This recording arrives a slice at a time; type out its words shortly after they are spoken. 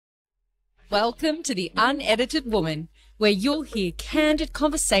Welcome to the Unedited Woman, where you'll hear candid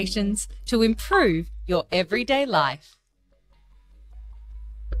conversations to improve your everyday life.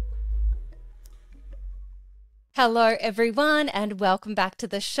 Hello, everyone, and welcome back to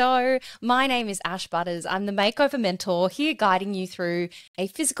the show. My name is Butterss. I'm the makeover mentor here guiding you through a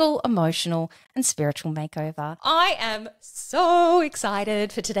physical, emotional, and spiritual makeover. I am so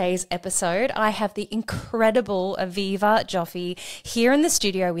excited for today's episode. I have the incredible Aviva Joffe here in the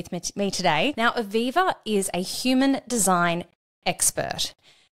studio with me today. Now, Aviva is a human design expert.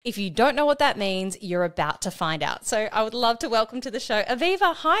 If you don't know what that means, you're about to find out. So I would love to welcome to the show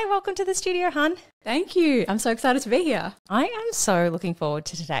Aviva. Hi, welcome to the studio, hun. Thank you. I'm so excited to be here. I am so looking forward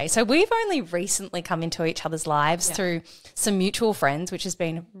to today. So we've only recently come into each other's lives through some mutual friends, which has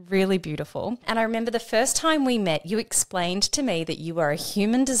been really beautiful. And I remember the first time we met, you explained to me that you were a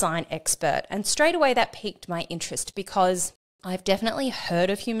human design expert. And straight away that piqued my interest because I've definitely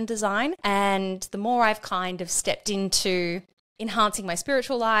heard of human design. And the more I've kind of stepped into enhancing my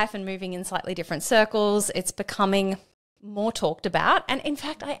spiritual life and moving in slightly different circles, it's becoming more talked about. And in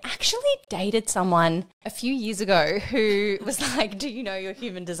fact, I actually dated someone a few years ago who was like, do you know your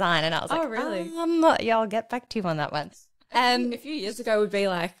human design? And I was like, oh, really? Yeah, I'll get back to you on that one. A few years ago would be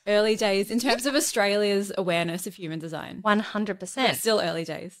like early days in terms of Australia's awareness of human design. 100%. It's still early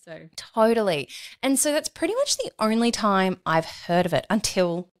days. So totally. And so that's pretty much the only time I've heard of it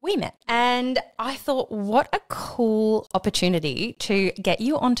until we met. And I thought, what a cool opportunity to get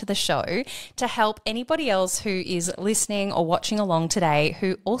you onto the show to help anybody else who is listening or watching along today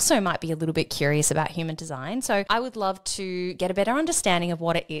who also might be a little bit curious about human design. So I would love to get a better understanding of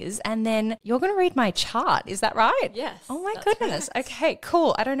what it is. And then you're going to read my chart. Is that right? Yes. Oh my goodness. Correct. Okay,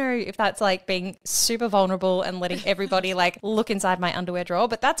 cool. I don't know if that's like being super vulnerable and letting everybody like look inside my underwear drawer,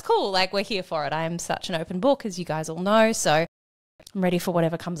 but that's cool. Like we're here for it. I am such an open book, as you guys all know. So I'm ready for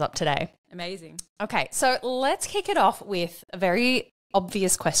whatever comes up today. Amazing. Okay, so let's kick it off with a very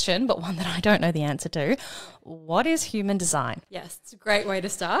obvious question, but one that I don't know the answer to. What is human design? Yes, it's a great way to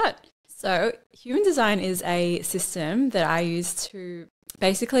start. So human design is a system that I use to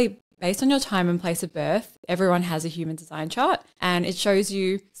basically, based on your time and place of birth, everyone has a human design chart and it shows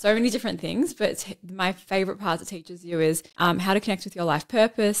you so many different things. But my favorite part it teaches you is how to connect with your life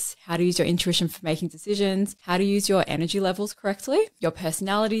purpose, how to use your intuition for making decisions, how to use your energy levels correctly, your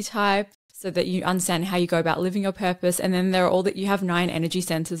personality type, so that you understand how you go about living your purpose. And then you have 9 energy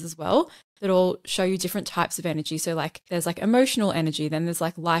centers as well that all show you different types of energy. So like there's like emotional energy, then there's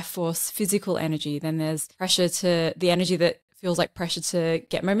like life force, physical energy, then there's pressure to the energy that feels like pressure to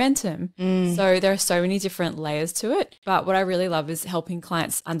get momentum. So there are so many different layers to it. But what I really love is helping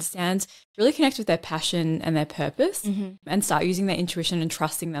clients understand, really connect with their passion and their purpose and start using their intuition and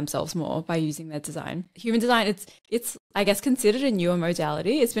trusting themselves more by using their design. Human design, it's I guess considered a newer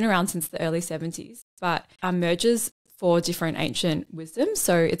modality. It's been around since the early 70s, but merges 4 different ancient wisdoms.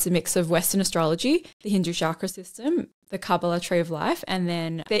 So it's a mix of Western astrology, the Hindu chakra system, the Kabbalah tree of life, and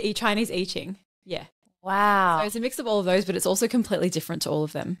then the Chinese I Ching. Yeah. Wow. So it's a mix of all of those, but it's also completely different to all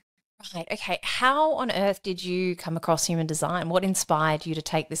of them. Right. Okay. How on earth did you come across human design? What inspired you to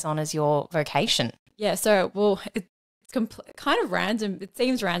take this on as your vocation? Yeah. So, it's kind of random. It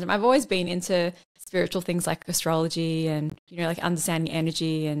seems random. I've always been into spiritual things like astrology and, like understanding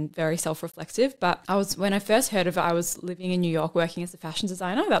energy and very self-reflective. But when I first heard of it, I was living in New York working as a fashion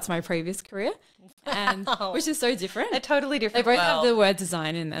designer. That's my previous career. And which is so different. They're totally different. They both have the word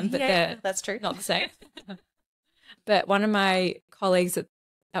design in them, but that's true. Not the same. But one of my colleagues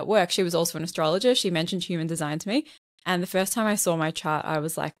at work, she was also an astrologer. She mentioned human design to me. And the first time I saw my chart, I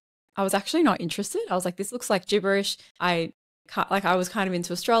was actually not interested. I was like, this looks like gibberish. I was kind of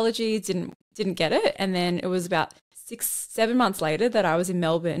into astrology, didn't get it. And then it was about 6-7 months later that I was in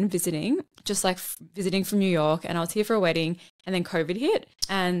Melbourne visiting from New York, and I was here for a wedding, and then COVID hit.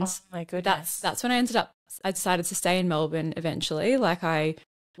 And oh my goodness. That's when I decided to stay in Melbourne eventually. Like I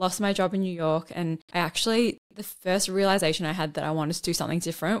lost my job in New York, and the first realization I had that I wanted to do something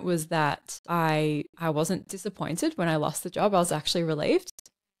different was that I wasn't disappointed when I lost the job. I was actually relieved.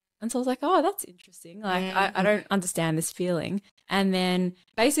 And so I was like, oh, that's interesting. Like, I don't understand this feeling. And then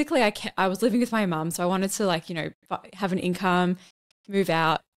basically I was living with my mum. So I wanted to have an income, move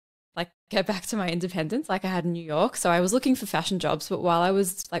out, get back to my independence like I had in New York. So I was looking for fashion jobs. But while I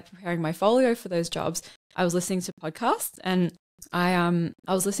was preparing my folio for those jobs, I was listening to podcasts, and I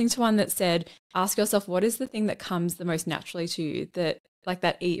was listening to one that said, ask yourself, what is the thing that comes the most naturally to you, that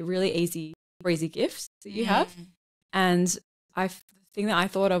really easy, breezy gift that you have? And the thing that I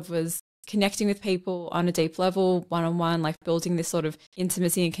thought of was connecting with people on a deep level, one-on-one, like building this sort of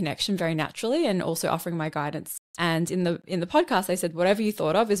intimacy and connection very naturally, and also offering my guidance And in the podcast, they said whatever you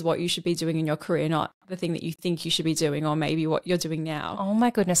thought of is what you should be doing in your career, not the thing that you think you should be doing or maybe what you're doing now. Oh my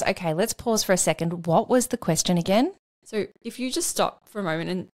goodness. Okay, let's pause for a second. What was the question again? So if you just stop for a moment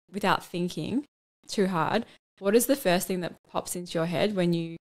and without thinking too hard, what is the first thing that pops into your head when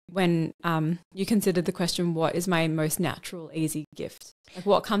you consider the question, what is my most natural, easy gift? Like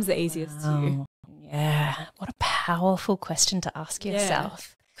what comes the easiest to you? Yeah. What a powerful question to ask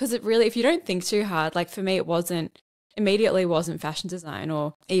yourself. Because it really, if you don't think too hard, like for me, it immediately wasn't fashion design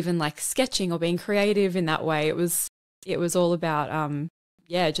or even like sketching or being creative in that way. It was all about,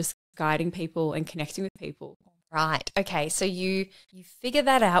 just guiding people and connecting with people. Right. Okay. So you figure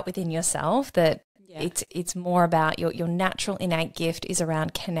that out within yourself that it's more about your natural innate gift is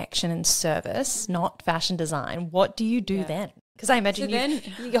around connection and service, not fashion design. What do you do then? Because I imagine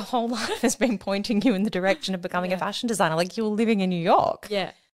your whole life has been pointing you in the direction of becoming a fashion designer, like you're living in New York.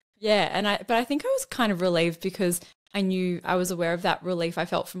 Yeah. Yeah. But I think I was kind of relieved because I was aware of that relief I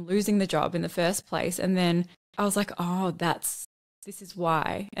felt from losing the job in the first place. And then I was like, oh, this is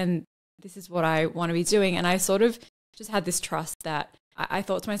why. And this is what I want to be doing. And I sort of just had this trust that I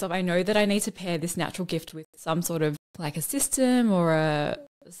thought to myself, I know that I need to pair this natural gift with some sort of like a system or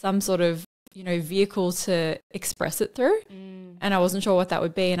some sort of, vehicle to express it through. And I wasn't sure what that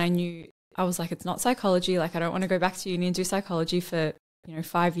would be. And I was like, it's not psychology. Like I don't want to go back to uni and do psychology for,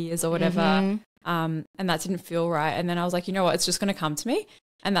 5 years or whatever. And that didn't feel right. And then I was like, you know what, it's just going to come to me.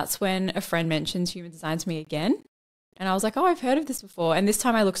 And that's when a friend mentioned human design to me again. And I was like, oh, I've heard of this before. And this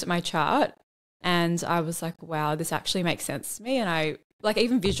time I looked at my chart and I was like, wow, this actually makes sense to me. And I like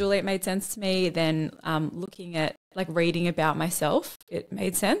even visually it made sense to me. Then looking at like reading about myself, it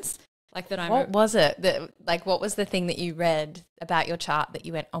made sense. Like that What was it? What was the thing that you read about your chart that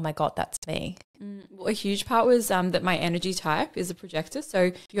you went, oh my God, that's me? Well, a huge part was that my energy type is a projector.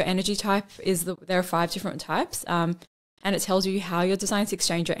 So your energy type there are 5 different types. And it tells you how you're designed to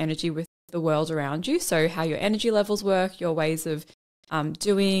exchange your energy with the world around you. So how your energy levels work, your ways of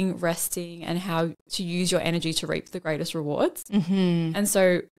doing, resting, and how to use your energy to reap the greatest rewards. And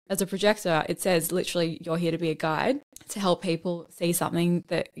so as a projector, it says literally you're here to be a guide to help people see something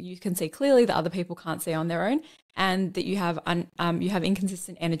that you can see clearly that other people can't see on their own, and that you have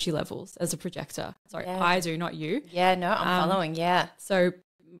inconsistent energy levels as a projector. Sorry, I do, not you. Yeah, no, I'm following. Yeah. So,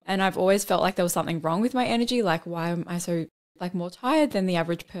 and I've always felt like there was something wrong with my energy. Like, why am I so like more tired than the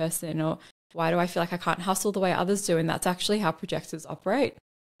average person, or why do I feel like I can't hustle the way others do? And that's actually how projectors operate.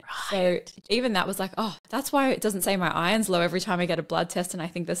 Right. So even that was like, oh, that's why it doesn't say my iron's low every time I get a blood test and I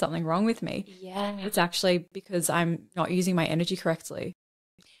think there's something wrong with me. Yeah. It's actually because I'm not using my energy correctly.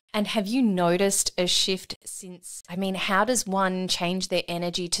 And have you noticed a shift since, how does one change their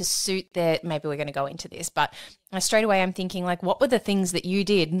energy to suit maybe we're going to go into this, but straight away I'm thinking like, what were the things that you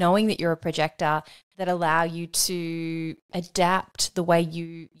did knowing that you're a projector that allow you to adapt the way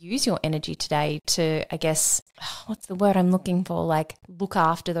you use your energy today to, I guess, what's the word I'm looking for? Like look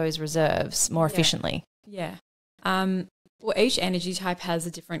after those reserves more efficiently. Yeah. Well, each energy type has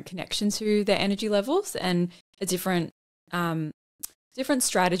a different connection to their energy levels and a different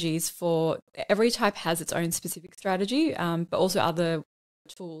strategies for every type has its own specific strategy, but also other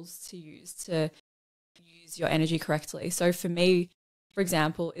tools to use your energy correctly. So for me, for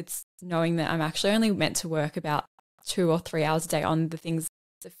example, it's knowing that I'm actually only meant to work about 2 or 3 hours a day on the things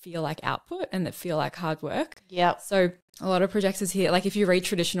that feel like output and that feel like hard work. Yeah. So a lot of projectors here, like if you read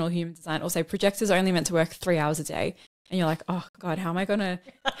traditional human design, it'll say projectors are only meant to work 3 hours a day. And you're like, oh God, how am I gonna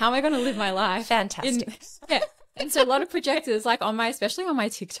live my life? Fantastic. And so a lot of projectors, like especially on my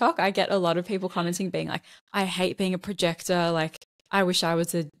TikTok, I get a lot of people commenting being like, I hate being a projector. Like, I wish I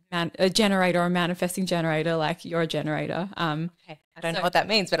was a generator or a manifesting generator. Like, you're a generator. Okay. I don't know what that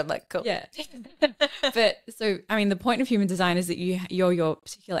means, but I'm like, cool. Yeah. But so, the point of human design is that you're your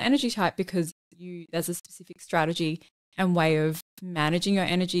particular energy type because there's a specific strategy and way of managing your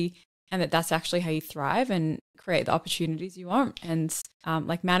energy, and that's actually how you thrive and create the opportunities you want and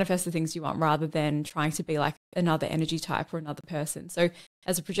manifest the things you want rather than trying to be like another energy type or another person. So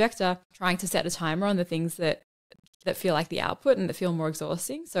as a projector, trying to set a timer on the things that feel like the output and that feel more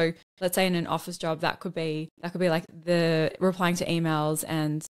exhausting. So let's say in an office job, that could be like the replying to emails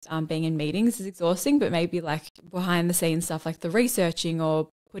and being in meetings is exhausting, but maybe like behind the scenes stuff like the researching or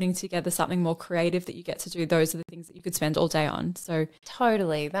putting together something more creative that you get to do, those are the things that you could spend all day on. So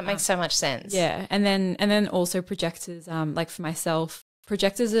totally, that makes so much sense. Yeah, and then also projectors, like for myself,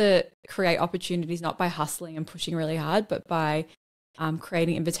 projectors create opportunities not by hustling and pushing really hard, but by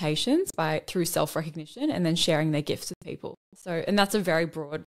creating invitations through self-recognition and then sharing their gifts with people. So, and that's a very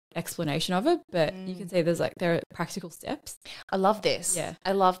broad explanation of it, but you can see there are practical steps. I love this. Yeah,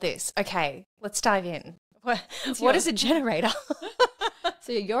 I love this. Okay, let's dive in. What is a generator?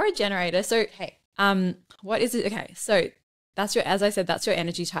 So you're a generator. So Okay. what is it? Okay, so that's your, as I said, that's your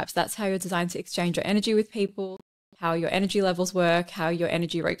energy types. That's how you're designed to exchange your energy with people, how your energy levels work, how your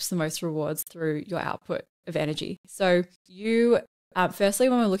energy reaps the most rewards through your output of energy. So you, firstly,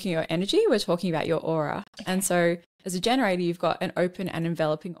 when we're looking at your energy, we're talking about your aura. Okay. And so as a generator, you've got an open and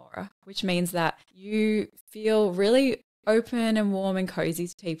enveloping aura, which means that you feel really open and warm and cozy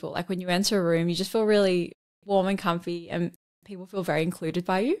to people. Like when you enter a room, you just feel really warm and comfy and people feel very included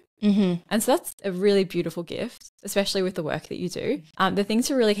by you. Mm-hmm. And so that's a really beautiful gift, especially with the work that you do. The thing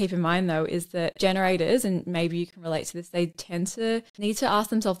to really keep in mind, though, is that generators, and maybe you can relate to this, they tend to need to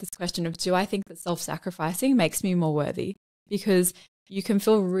ask themselves this question of, do I think that self-sacrificing makes me more worthy? Because you can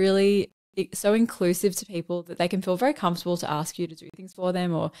feel really so inclusive to people that they can feel very comfortable to ask you to do things for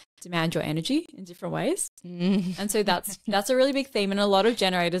them or demand your energy in different ways. And so that's a really big theme. And a lot of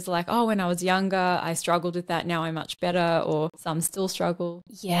generators are like, oh, when I was younger, I struggled with that. Now I'm much better, or some still struggle.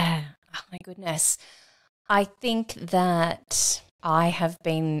 Yeah. Oh my goodness. I think that I have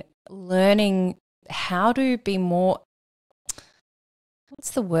been learning how to be more,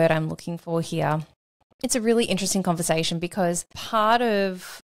 what's the word I'm looking for here? It's a really interesting conversation because part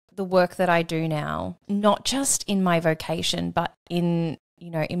of the work that I do now, not just in my vocation, but in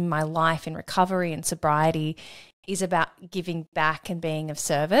my life, in recovery and sobriety, is about giving back and being of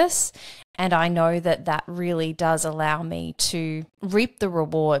service. And I know that that really does allow me to reap the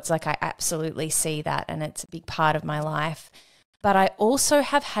rewards. Like I absolutely see that, and it's a big part of my life. But I also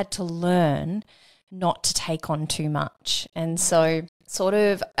have had to learn not to take on too much. And so sort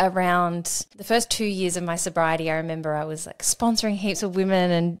of around the first 2 years of my sobriety, I remember I was like sponsoring heaps of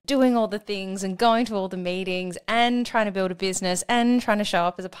women and doing all the things and going to all the meetings and trying to build a business and trying to show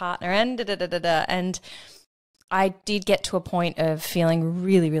up as a partner and da-da-da-da-da. And I did get to a point of feeling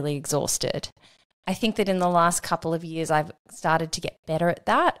really, really exhausted. I think that in the last couple of years, I've started to get better at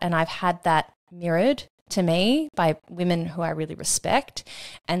that, and I've had that mirrored to me by women who I really respect.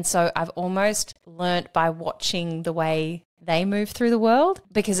 And so I've almost learnt by watching the way they move through the world,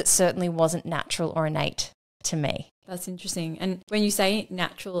 because it certainly wasn't natural or innate to me. That's interesting. And when you say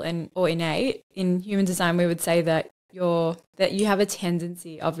natural or innate, in human design, we would say that you have a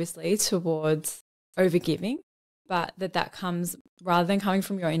tendency, obviously, towards overgiving, but that comes, rather than coming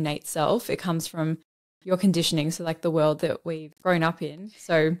from your innate self, it comes from your conditioning. So like the world that we've grown up in.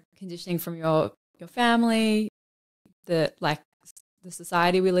 So conditioning from your family, the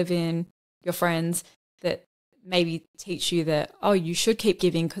society we live in, your friends that maybe teach you that, oh, you should keep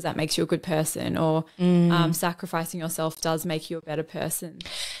giving because that makes you a good person, or sacrificing yourself does make you a better person.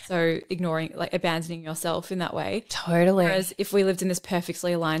 So abandoning yourself in that way. Totally. Whereas if we lived in this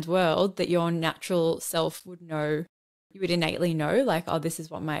perfectly aligned world, that your natural self would know, you would innately know, like, oh, this is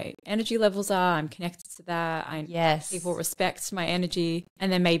what my energy levels are. I'm connected to that. Yes. People respect my energy.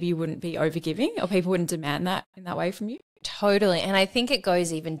 And then maybe you wouldn't be overgiving, or people wouldn't demand that in that way from you. Totally. And I think it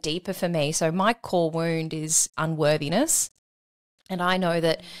goes even deeper for me. So my core wound is unworthiness. And I know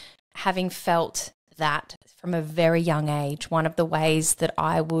that having felt that from a very young age, one of the ways that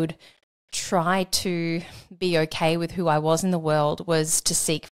I would try to be okay with who I was in the world was to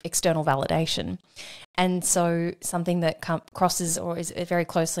seek external validation. And so something that crosses or is very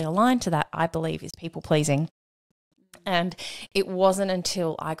closely aligned to that, I believe, is people pleasing. And it wasn't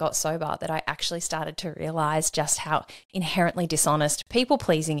until I got sober that I actually started to realize just how inherently dishonest people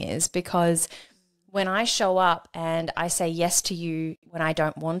pleasing is, because when I show up and I say yes to you when I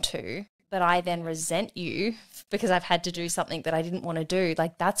don't want to, but I then resent you because I've had to do something that I didn't want to do,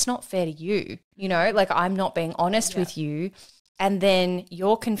 like that's not fair to you, like I'm not being honest with you. And then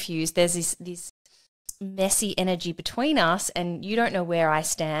you're confused. There's this messy energy between us, and you don't know where I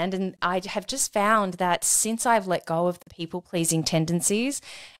stand. And I have just found that since I've let go of the people-pleasing tendencies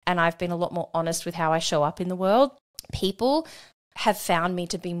and I've been a lot more honest with how I show up in the world, people have found me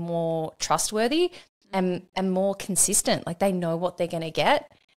to be more trustworthy and more consistent. Like they know what they're going to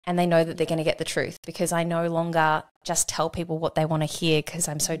get, and they know that they're going to get the truth, because I no longer just tell people what they want to hear because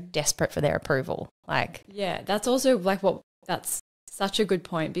I'm so desperate for their approval. That's also that's such a good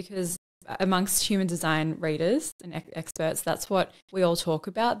point, because amongst human design readers and experts, that's what we all talk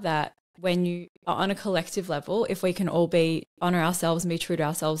about, that when you are on a collective level, if we can all honor ourselves and be true to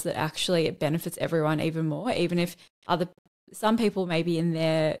ourselves, that actually it benefits everyone even more, even if some people may be in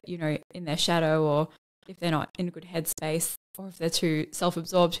their shadow, or if they're not in a good headspace, or if they're too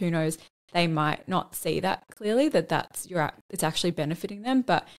self-absorbed, who knows, they might not see that clearly, it's actually benefiting them.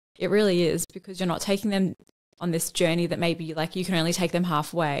 But it really is, because you're not taking them on this journey that maybe like you can only take them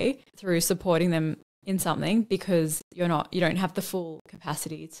halfway through supporting them in something, because you don't have the full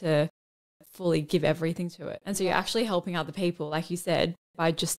capacity to fully give everything to it. And so you're actually helping other people, like you said,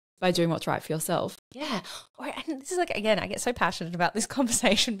 by doing what's right for yourself. Yeah. And this is like, again, I get so passionate about this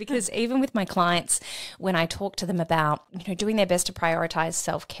conversation because even with my clients, when I talk to them about, doing their best to prioritize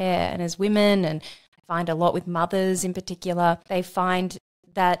self-care, and as women, and I find a lot with mothers in particular, they find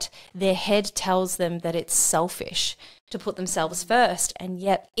that their head tells them that it's selfish to put themselves first. And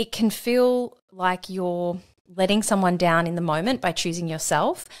yet it can feel like you're letting someone down in the moment by choosing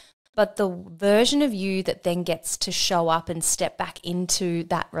yourself. But the version of you that then gets to show up and step back into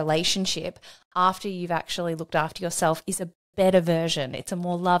that relationship after you've actually looked after yourself is a better version. It's a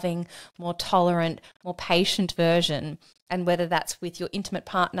more loving, more tolerant, more patient version. And whether that's with your intimate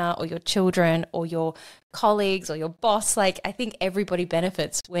partner or your children or your colleagues or your boss, like I think everybody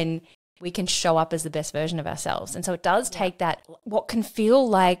benefits when we can show up as the best version of ourselves. And so it does take that, what can feel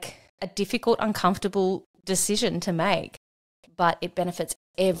like a difficult, uncomfortable decision to make, but it benefits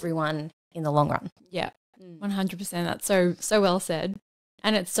everyone in the long run. Yeah, 100%. That's so well said.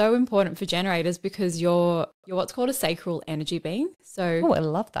 And it's so important for generators because you're what's called a sacral energy being. So I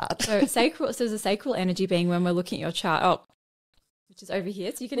love that. So there's a sacral energy being when we're looking at your chart, which is over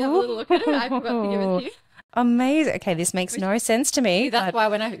here. So you can have a little look at it. I forgot to give it to you. Amazing. Okay, this makes no sense to me. That's why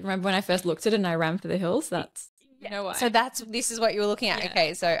when I first looked at it and I ran for the hills, that's you know why. So this is what you were looking at. Yeah.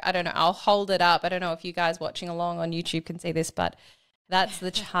 Okay, so I don't know. I'll hold it up. I don't know if you guys watching along on YouTube can see this, but that's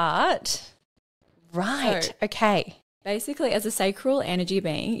the chart. Right. So, okay. Basically, as a sacral energy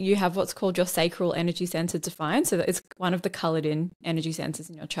being, you have what's called your sacral energy center defined. So that it's one of the colored in energy centers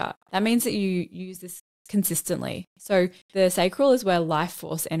in your chart. That means that you use this consistently. So the sacral is where life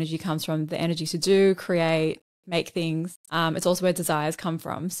force energy comes from, the energy to do, create, make things. It's also where desires come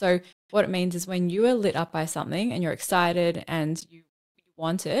from. So what it means is when you are lit up by something and you're excited and you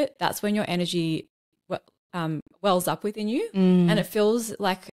want it, that's when your energy wells up within you, and it fills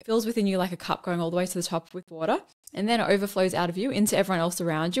within you like a cup going all the way to the top with water, and then it overflows out of you into everyone else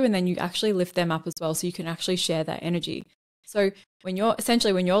around you, and then you actually lift them up as well, so you can actually share that energy. So when you're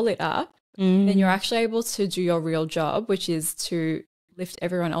lit up, then you're actually able to do your real job, which is to lift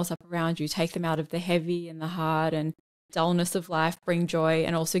everyone else up around you, take them out of the heavy and the hard and dullness of life, bring joy,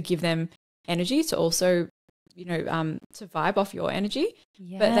 and also give them energy to also to vibe off your energy.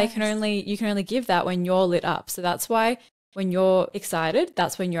 Yes. But you can only give that when you're lit up. So that's why when you're excited,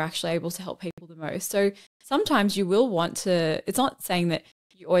 that's when you're actually able to help people the most. So sometimes you will want to, it's not saying that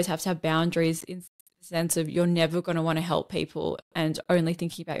you always have to have boundaries in the sense of you're never going to want to help people and only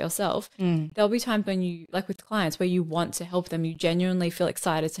thinking about yourself. There'll be times when you, like with clients, where you want to help them, you genuinely feel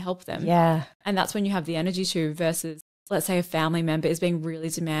excited to help them. Yeah. And that's when you have the energy to, versus let's say a family member is being really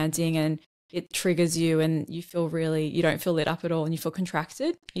demanding and it triggers you and you don't feel lit up at all and you feel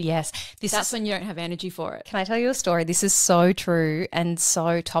contracted. Yes. That's when you don't have energy for it. Can I tell you a story? This is so true and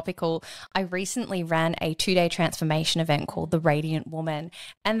so topical. I recently ran a 2-day transformation event called the Radiant Woman,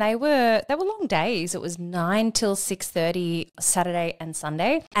 and they were long days. It was 9 till 6:30 Saturday and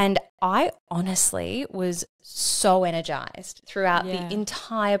Sunday. And I honestly was so energized throughout the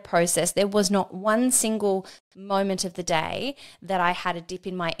entire process. There was not one single moment of the day that I had a dip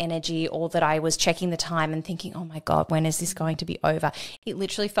in my energy or that I was checking the time and thinking, oh my God, when is this going to be over? It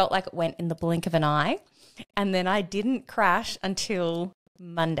literally felt like it went in the blink of an eye. And then I didn't crash until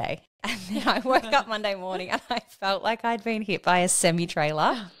Monday. And then I woke up Monday morning and I felt like I'd been hit by a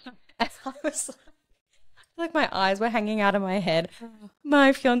semi-trailer. And I was like my eyes were hanging out of my head.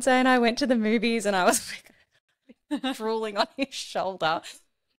 My fiance and I went to the movies and I was like drooling on his shoulder.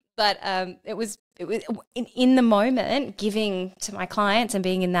 But it was in the moment, giving to my clients and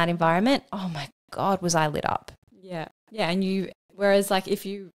being in that environment, oh my God, was I lit up. Yeah. Yeah. And whereas like if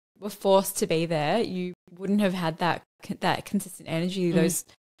you were forced to be there, you wouldn't have had that consistent energy those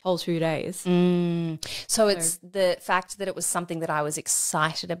whole 2 days. So it's the fact that it was something that I was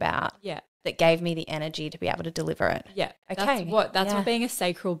excited about. Yeah. That gave me the energy to be able to deliver it. Yeah. Okay. That's what being a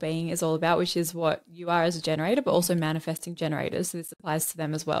sacral being is all about, which is what you are as a generator, but also manifesting generators. So this applies to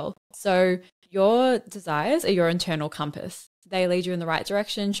them as well. So your desires are your internal compass. They lead you in the right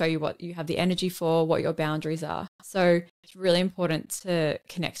direction, show you what you have the energy for, what your boundaries are. So it's really important to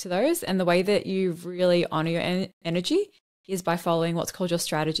connect to those. And the way that you really honor your energy is by following what's called your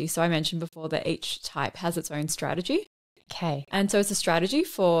strategy. So I mentioned before that each type has its own strategy. Okay. And so it's a strategy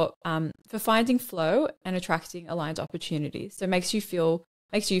for finding flow and attracting aligned opportunities. So it makes you feel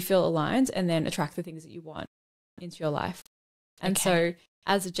aligned and then attract the things that you want into your life. And so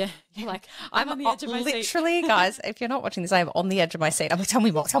as a you're like, I'm on the edge of my seat. Literally, guys, if you're not watching this, I am on the edge of my seat. I'm like, tell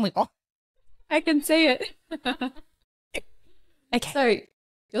me more. I can see it. Okay.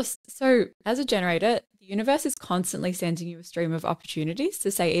 So as a generator, the universe is constantly sending you a stream of opportunities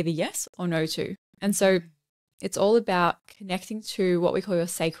to say either yes or no to. And so it's all about connecting to what we call your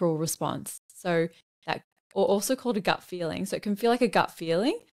sacral response. So that, or also called a gut feeling. So it can feel like a gut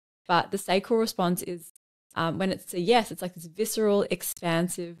feeling, but the sacral response is when it's a yes, it's like this visceral,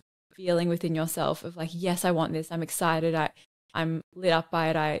 expansive feeling within yourself of like, yes, I want this. I'm excited. I'm lit up by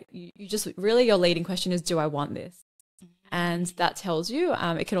it. You just really, your leading question is, do I want this? And that tells you,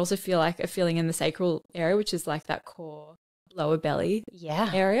 it can also feel like a feeling in the sacral area, which is like that core lower belly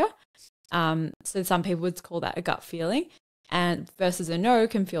area. So some people would call that a gut feeling, and versus a no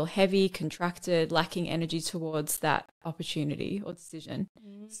can feel heavy, contracted, lacking energy towards that opportunity or decision.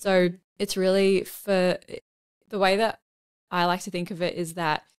 So it's really, for the way that I like to think of it is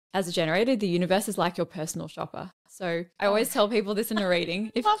that as a generator, the universe is like your personal shopper. So I always tell people this in a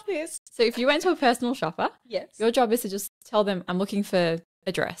reading. Love this. So if you went to a personal shopper, yes, your job is to just tell them, I'm looking for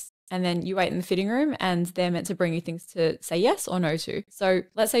a dress. And then you wait in the fitting room and they're meant to bring you things to say yes or no to. So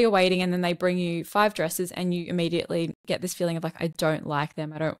let's say you're waiting and then they bring you 5 dresses and you immediately get this feeling of like, I don't like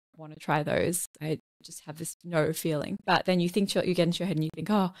them. I don't want to try those. I just have this no feeling. But then you think, you get into your head and you think,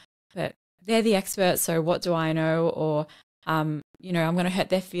 oh, but they're the experts. So what do I know? Or, you know, I'm going to hurt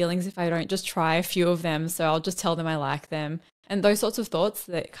their feelings if I don't just try a few of them. So I'll just tell them I like them. And those sorts of thoughts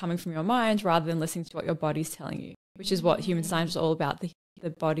that are coming from your mind rather than listening to what your body's telling you, which is what human design is all about, the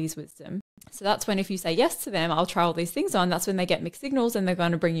body's wisdom. So that's when, if you say yes to them, I'll try all these things on, that's when they get mixed signals and they're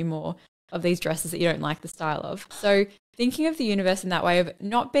going to bring you more of these dresses that you don't like the style of. So thinking of the universe in that way of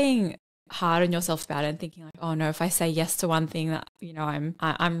not being hard on yourself about it and thinking like, oh no, if I say yes to one thing that, you know,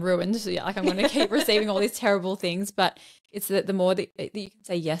 I'm ruined. So like I'm going to keep receiving all these terrible things. But it's that the more that you can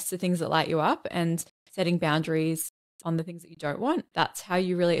say yes to things that light you up and setting boundaries on the things that you don't want, that's how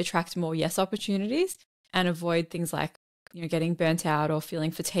you really attract more yes opportunities and avoid things like, you know, getting burnt out or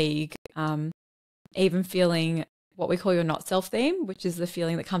feeling fatigue, even feeling what we call your not self theme, which is the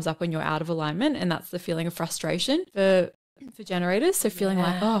feeling that comes up when you're out of alignment. And that's the feeling of frustration for generators. So feeling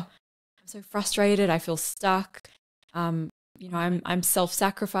like, oh, I'm so frustrated. I feel stuck. You know, I'm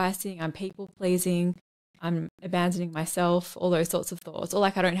self-sacrificing. I'm people-pleasing. I'm abandoning myself, all those sorts of thoughts. Or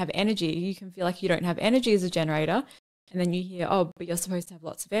like I don't have energy. You can feel like you don't have energy as a generator. And then you hear, oh, but you're supposed to have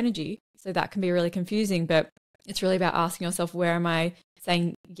lots of energy. So that can be really confusing. But it's really about asking yourself, where am I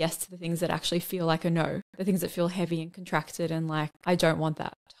saying yes to the things that actually feel like a no, the things that feel heavy and contracted and like, I don't want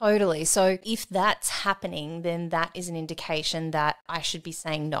that. Totally. So if that's happening, then that is an indication that I should be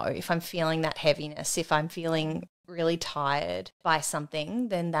saying no. If I'm feeling that heaviness, if I'm feeling really tired by something,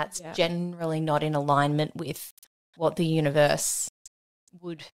 then that's generally not in alignment with what the universe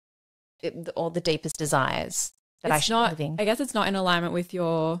would, or the deepest desires that I should be living. I guess it's not in alignment with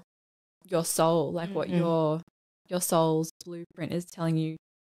your soul, like what your soul's blueprint is telling you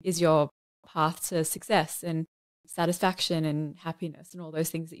is your path to success and satisfaction and happiness and all those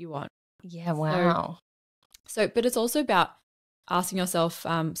things that you want. Yeah, wow. So but it's also about asking yourself,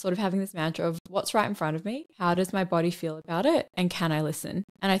 sort of having this mantra of what's right in front of me, how does my body feel about it, and can I listen?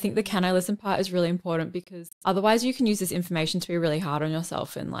 And I think the can I listen part is really important, because otherwise you can use this information to be really hard on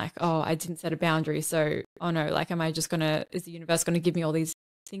yourself and like, oh, I didn't set a boundary, so oh no, like is the universe going to give me all these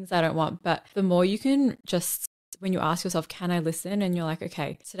things I don't want? But the more you can just, when you ask yourself, can I listen? And you're like,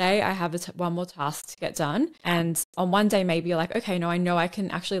 okay, today I have one more task to get done. And on one day, maybe you're like, okay, no, I know I can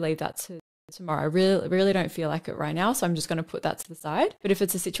actually leave that to tomorrow. I really don't feel like it right now. So I'm just going to put that to the side. But if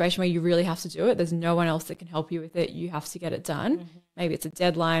it's a situation where you really have to do it, there's no one else that can help you with it. You have to get it done. Maybe it's a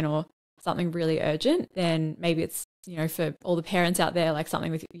deadline or something really urgent. Then maybe it's, you know, for all the parents out there, like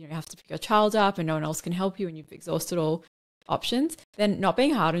something with, you know, you have to pick your child up and no one else can help you and you've exhausted all options. Then not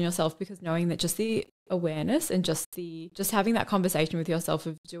being hard on yourself, because knowing that just the awareness and just having that conversation with yourself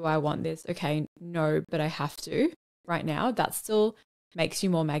of, do I want this? Okay, no, but I have to right now. That still makes you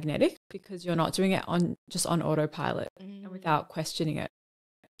more magnetic, because you're not doing it on autopilot and without questioning it.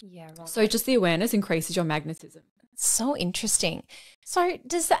 Yeah, right. So just the awareness increases your magnetism. So interesting. So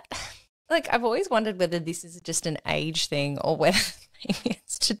does that, like, I've always wondered whether this is just an age thing or whether maybe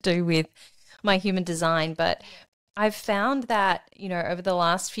it's to do with my human design, but I've found that, you know, over the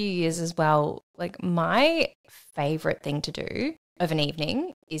last few years as well, like my favorite thing to do of an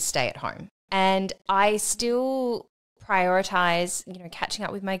evening is stay at home. And I still prioritize, you know, catching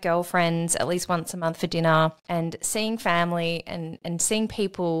up with my girlfriends at least once a month for dinner and seeing family and seeing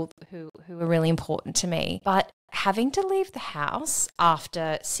people who are really important to me. But having to leave the house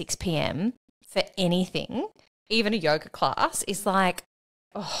after 6 p.m. for anything, even a yoga class, is like,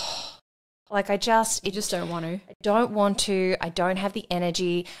 oh, like you just don't want to. I don't want to. I don't have the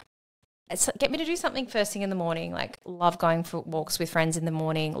energy. get me to do something first thing in the morning. Like, love going for walks with friends in the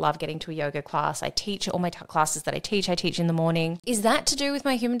morning, love getting to a yoga class. I teach all my classes that I teach in the morning. Is that to do with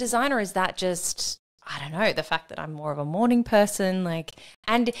my human design, or is that just, I don't know, the fact that I'm more of a morning person? Like,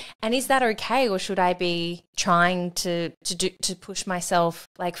 and is that okay, or should I be trying to push myself?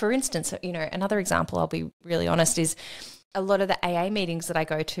 Like, for instance, you know, another example, I'll be really honest, is a lot of the AA meetings that I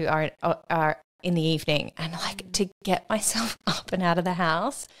go to are in the evening, and like, to get myself up and out of the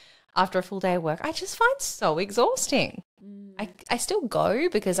house after a full day of work, I just find so exhausting. I still go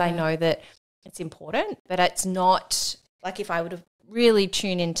because I know that it's important, but it's not like, if I would have really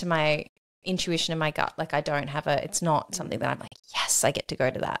tuned into my intuition and my gut, like, it's not something that I'm like, yes, I get to go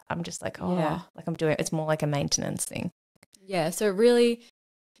to that. I'm just like, like I'm doing, it's more like a maintenance thing. Yeah. So really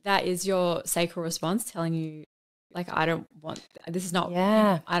that is your sacral response telling you, like, I don't want, this is not,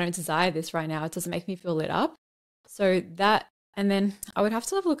 I don't desire this right now. It doesn't make me feel lit up. So that, and then I would have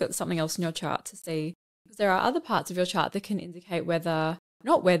to have a look at something else in your chart to see, because there are other parts of your chart that can indicate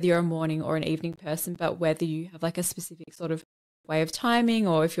not whether you're a morning or an evening person, but whether you have like a specific sort of way of timing,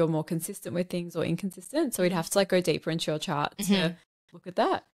 or if you're more consistent with things or inconsistent. So we'd have to like go deeper into your chart to look at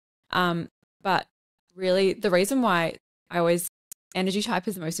that. But really the reason why energy type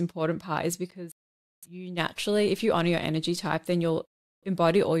is the most important part is because you naturally, if you honor your energy type, then you'll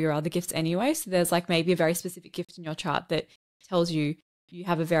embody all your other gifts anyway. So there's like maybe a very specific gift in your chart that tells you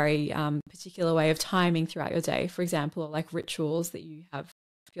have a very particular way of timing throughout your day, for example, or like rituals that you have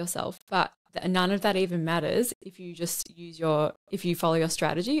for yourself. But none of that even matters if you just if you follow your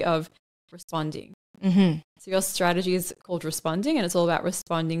strategy of responding. So your strategy is called responding, and it's all about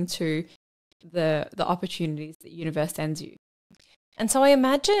responding to the opportunities that the universe sends you. And so I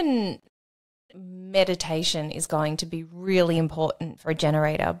imagine meditation is going to be really important for a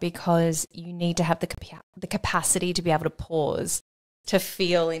generator, because you need to have the capacity to be able to pause, to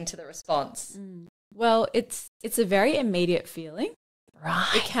feel into the response. Well, it's a very immediate feeling.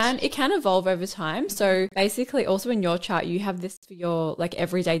 Right. It can evolve over time. So basically also in your chart, you have this for your like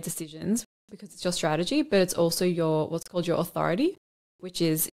everyday decisions because it's your strategy, but it's also your what's called your authority, which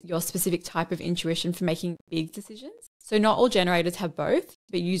is your specific type of intuition for making big decisions. So not all generators have both,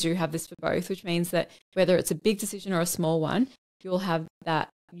 but you do have this for both, which means that whether it's a big decision or a small one, you'll have that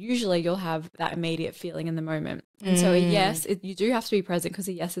immediate feeling in the moment. And so a yes, you do have to be present, because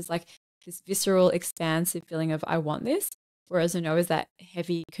a yes is like this visceral, expansive feeling of I want this, whereas a no is that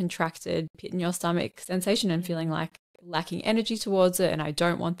heavy, contracted pit in your stomach sensation and feeling like lacking energy towards it and I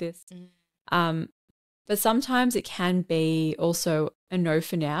don't want this. But sometimes it can be also a no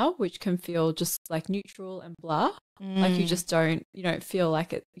for now, which can feel just like neutral and blah. Like you don't feel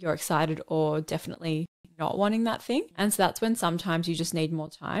like you're excited or definitely not wanting that thing. And so that's when sometimes you just need more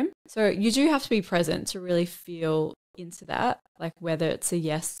time. So you do have to be present to really feel into that, like whether it's a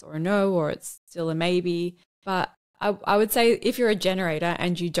yes or a no, or it's still a maybe. But I would say if you're a generator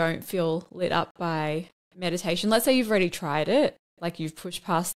and you don't feel lit up by meditation, let's say you've already tried it, like you've pushed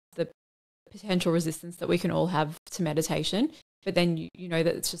past the potential resistance that we can all have to meditation, but then you know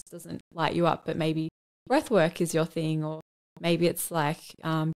that it just doesn't light you up, but maybe breath work is your thing, or maybe it's like,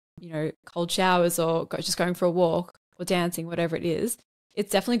 cold showers, or just going for a walk or dancing, whatever it is.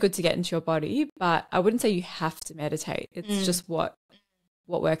 It's definitely good to get into your body, but I wouldn't say you have to meditate. It's just what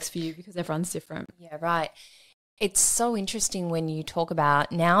works for you, because everyone's different. Yeah, right. It's so interesting when you talk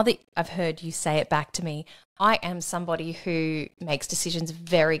about, now that I've heard you say it back to me, I am somebody who makes decisions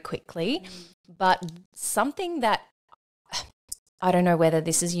very quickly, but something that I don't know whether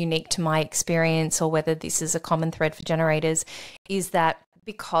this is unique to my experience or whether this is a common thread for generators, is that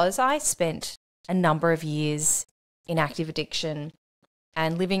because I spent a number of years in active addiction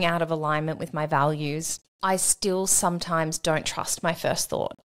and living out of alignment with my values, I still sometimes don't trust my first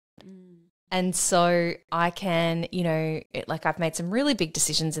thought. And so I can, I've made some really big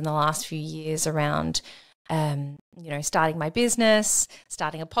decisions in the last few years around, starting my business,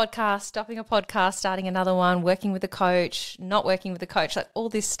 starting a podcast, stopping a podcast, starting another one, working with a coach, not working with a coach, like all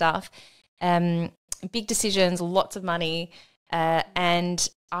this stuff, big decisions, lots of money. And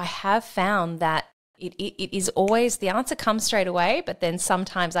I have found that it is always, the answer comes straight away, but then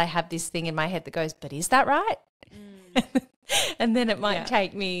sometimes I have this thing in my head that goes, but is that right? And then it might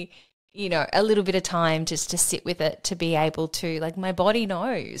take me, a little bit of time just to sit with it, to be able to, like, my body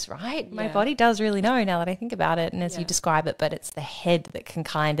knows, right? Yeah. My body does really know now that I think about it and as you describe it, but it's the head that can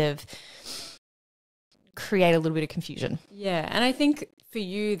kind of create a little bit of confusion. Yeah, and I think for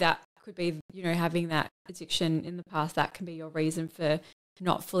you that could be, having that addiction in the past, that can be your reason for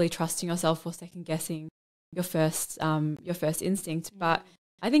not fully trusting yourself or second guessing your first instinct. But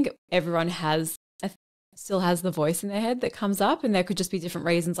I think everyone still has the voice in their head that comes up, and there could just be different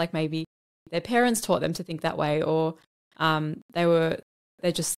reasons, like maybe their parents taught them to think that way, or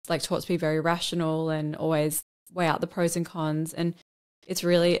they're just like taught to be very rational and always weigh out the pros and cons. And it's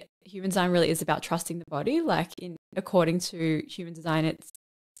really, human design really is about trusting the body. Like according to human design, it's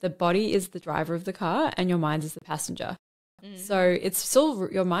the body is the driver of the car and your mind is the passenger. So it's still,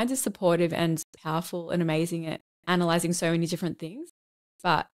 your mind is supportive and powerful and amazing at analyzing so many different things.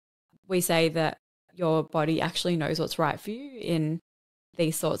 But we say that your body actually knows what's right for you in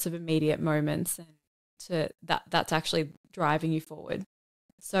these sorts of immediate moments, and that's actually driving you forward.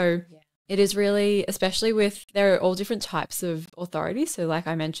 So it is really, especially with, there are all different types of authority. So like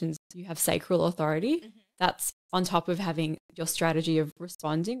I mentioned, you have sacral authority. That's on top of having your strategy of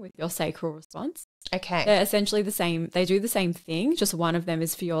responding with your sacral response. Okay. They're essentially the same. They do the same thing. Just one of them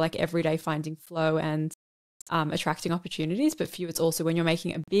is for your like everyday finding flow and attracting opportunities. But for you, it's also when you're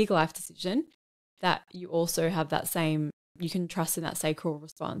making a big life decision that you also have that same, you can trust in that sacral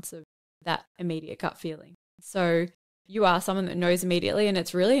response of that immediate gut feeling. So you are someone that knows immediately, and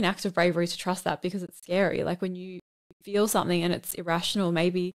it's really an act of bravery to trust that, because it's scary. Like when you feel something and it's irrational,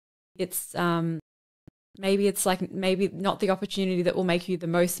 maybe it's like maybe not the opportunity that will make you the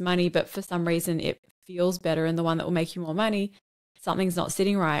most money, but for some reason it feels better and the one that will make you more money, something's not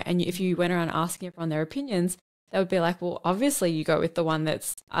sitting right. And if you went around asking everyone their opinions, they would be like, well, obviously you go with the one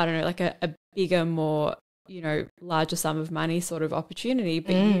that's, I don't know, like a bigger, more, larger sum of money sort of opportunity.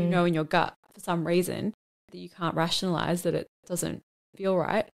 But you know in your gut for some reason that you can't rationalize that it doesn't feel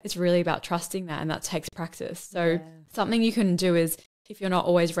right. It's really about trusting that, and that takes practice. So something you can do is, if you're not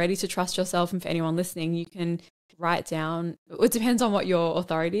always ready to trust yourself, and for anyone listening, you can write down, it depends on what your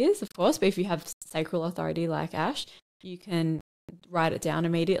authority is, of course, but if you have sacral authority like Ash, you can write it down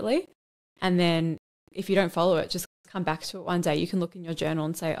immediately. And then if you don't follow it, just come back to it one day. You can look in your journal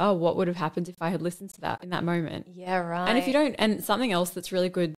and say, oh, what would have happened if I had listened to that in that moment? Yeah, right. And if you don't, and something else that's really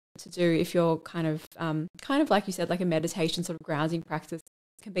good to do if you're kind of like you said, like a meditation sort of grounding practice,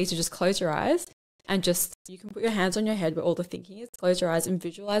 can be to just close your eyes and just, you can put your hands on your head where all the thinking is, close your eyes and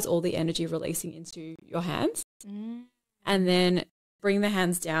visualize all the energy releasing into your hands. And then bring the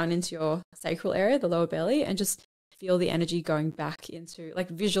hands down into your sacral area, the lower belly, and just feel the energy going back into, like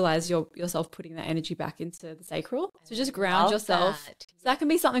visualize yourself putting that energy back into the sacral. So just ground yourself. So that can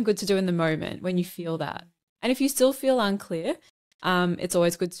be something good to do in the moment when you feel that. And if you still feel unclear, it's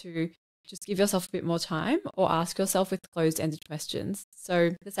always good to just give yourself a bit more time, or ask yourself with closed-ended questions. So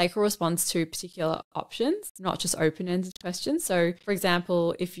the sacral responds to particular options, not just open-ended questions. So for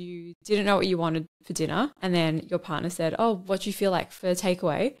example, if you didn't know what you wanted for dinner and then your partner said, oh, what do you feel like for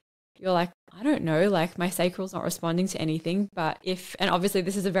takeaway? You're like, I don't know, like my sacral's not responding to anything. But and obviously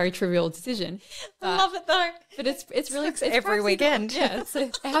this is a very trivial decision. I love it though. But it's really, it's every practical. weekend. Yeah, so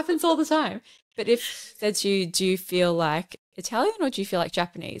it happens all the time. But if said to you, do you feel like Italian or do you feel like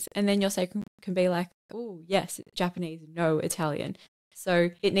Japanese? And then your sacral can be like, oh, yes, Japanese, no, Italian. So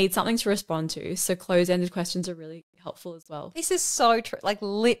it needs something to respond to. So closed-ended questions are really helpful as well. This is so true. Like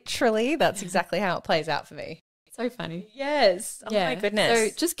literally, that's exactly how it plays out for me. So funny. Yes. Oh my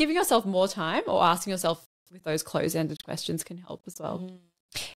goodness. So just giving yourself more time, or asking yourself with those closed-ended questions, can help as well.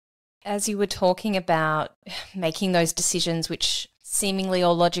 As you were talking about making those decisions which seemingly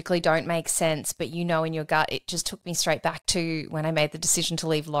or logically don't make sense, but in your gut, it just took me straight back to when I made the decision to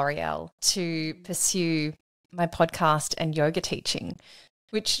leave L'Oreal to pursue my podcast and yoga teaching,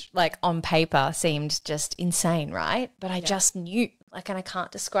 which like on paper seemed just insane, right? But I just knew, and I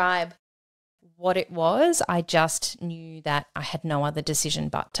can't describe what it was. I just knew that I had no other decision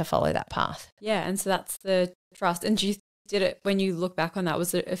but to follow that path. Yeah, and so that's the trust. And you did it, when you look back on that,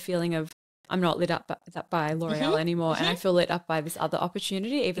 was it a feeling of, I'm not lit up by L'Oreal anymore, and I feel lit up by this other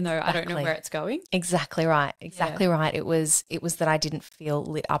opportunity, even though I don't know where it's going? Exactly right. Exactly right. It was that I didn't feel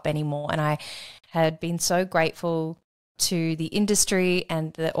lit up anymore, and I had been so grateful to the industry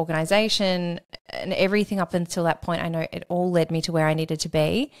and the organisation and everything up until that point. I know it all led me to where I needed to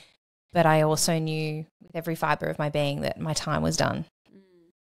be, but I also knew with every fibre of my being that my time was done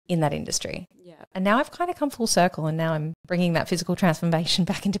in that industry. Yeah. And now I've kind of come full circle, and now I'm bringing that physical transformation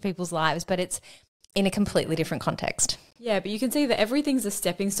back into people's lives, but it's in a completely different context. Yeah, but you can see that everything's a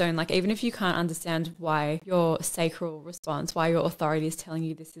stepping stone. Like even if you can't understand why your sacral response, why your authority is telling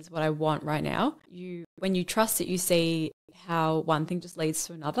you this is what I want right now, when you trust it, you see how one thing just leads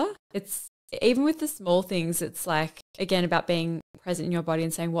to another. It's even with the small things, it's like, again, about being present in your body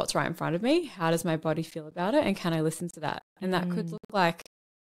and saying what's right in front of me, how does my body feel about it, and can I listen to that? And that could look like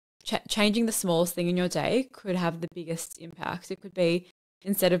changing the smallest thing in your day could have the biggest impact. It could be,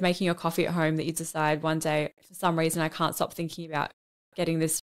 instead of making your coffee at home, that you decide one day, for some reason, I can't stop thinking about getting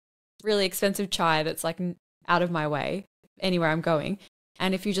this really expensive chai that's like out of my way anywhere I'm going.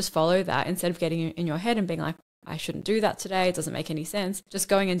 And if you just follow that instead of getting in your head and being like, I shouldn't do that today, it doesn't make any sense, just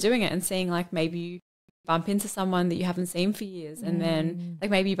going and doing it and seeing like maybe you bump into someone that you haven't seen for years, and then like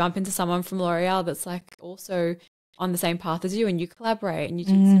maybe you bump into someone from L'Oreal that's like also on the same path as you, and you collaborate and you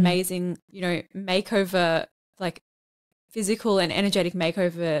do this amazing, you know, makeover, like physical and energetic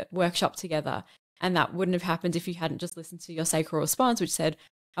makeover workshop together. And that wouldn't have happened if you hadn't just listened to your sacral response, which said,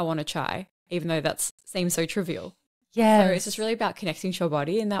 I want to try, even though that seems so trivial. Yeah. So it's just really about connecting to your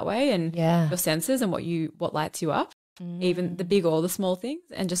body in that way, and your senses and what lights you up, even the big or the small things,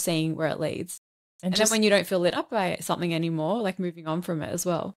 and just seeing where it leads. And then when you don't feel lit up by something anymore, like moving on from it as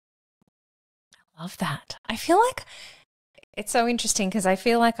well. I love that. I feel like it's so interesting because I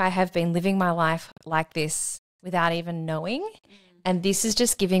feel like I have been living my life like this without even knowing. And this is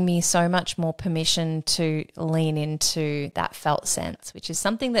just giving me so much more permission to lean into that felt sense, which is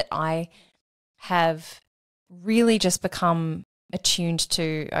something that I have really just become attuned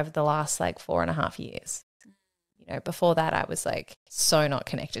to over the last like 4.5 years. You know, before that I was like so not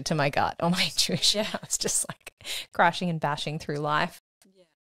connected to my gut or my intuition. I was just like crashing and bashing through life.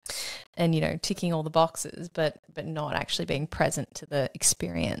 And, you know, ticking all the boxes, but not actually being present to the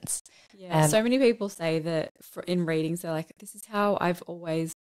experience. Yeah, so many people say that in readings, they're like, this is how I've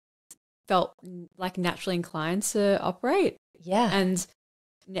always felt like naturally inclined to operate. Yeah. And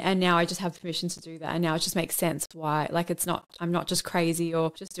now I just have permission to do that. And now it just makes sense why, like, I'm not just crazy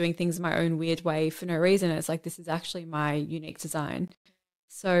or just doing things my own weird way for no reason. It's like, this is actually my unique design.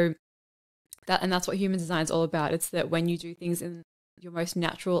 So that's what human design is all about. It's that when you do things in your most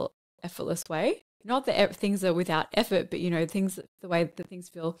natural, effortless way, not that things are without effort, but, you know, the way that things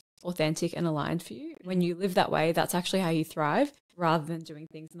feel authentic and aligned for you. When you live that way, that's actually how you thrive, rather than doing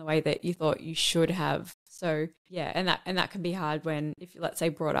things in the way that you thought you should have. So yeah, and that can be hard when, if you're, let's say,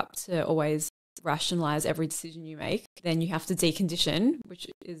 brought up to always rationalize every decision you make, then you have to decondition, which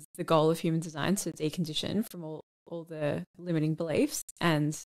is the goal of human design, to decondition from all the limiting beliefs,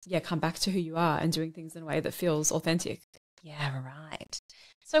 and come back to who you are and doing things in a way that feels authentic. Yeah, right.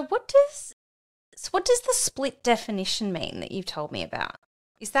 So what does the split definition mean that you've told me about?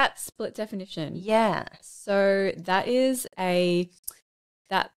 Is that split definition? Yeah. So that is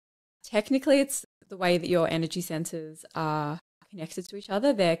that technically it's the way that your energy centers are connected to each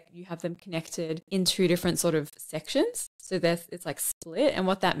other. You have them connected in two different sort of sections. So it's like split, and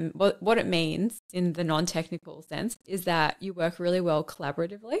what it means in the non-technical sense is that you work really well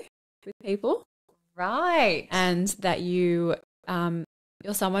collaboratively with people. Right. And that you're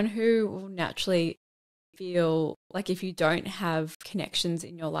someone who will naturally feel like if you don't have connections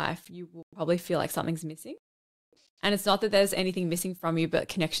in your life, you will probably feel like something's missing. And it's not that there's anything missing from you, but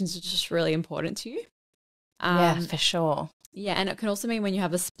connections are just really important to you. Yeah, for sure. Yeah, and it can also mean when you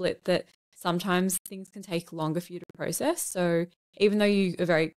have a split that sometimes things can take longer for you to process. So even though you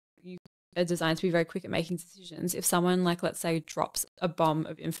are designed to be very quick at making decisions, if someone, like, let's say, drops a bomb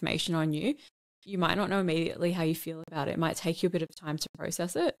of information on you, you might not know immediately how you feel about it. It might take you a bit of time to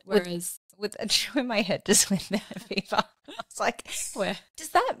process it. Whereas with a chill in my head just went there, Aviva. I was like, where? Does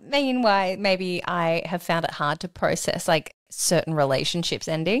that mean why maybe I have found it hard to process like certain relationships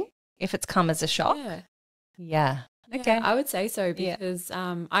ending if it's come as a shock? Yeah. Okay. I would say so, because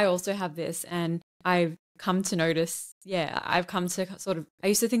I also have this, and I've come to notice, I've come to sort of, I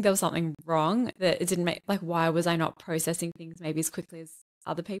used to think there was something wrong, that it didn't make, like, why was I not processing things maybe as quickly as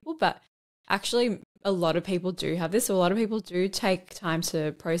other people? But actually, a lot of people do have this. So a lot of people do take time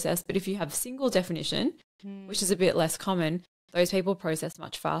to process. But if you have single definition, which is a bit less common, those people process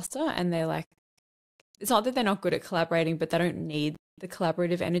much faster, and they're like, it's not that they're not good at collaborating, but they don't need the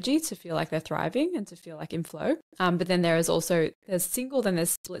collaborative energy to feel like they're thriving and to feel like in flow. But then there's single, then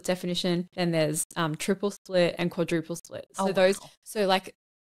there's split definition, then there's triple split and quadruple split. So so like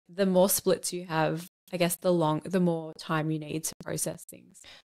the more splits you have, I guess the more time you need to process things.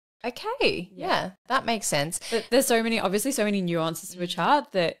 Okay. Yeah, that makes sense. But there's so many nuances to a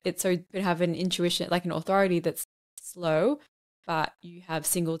chart that you could have an intuition, like an authority that's slow, but you have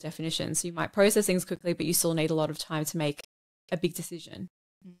single definition. So you might process things quickly, but you still need a lot of time to make a big decision.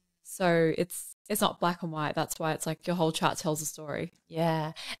 So it's not black and white. That's why it's like your whole chart tells a story.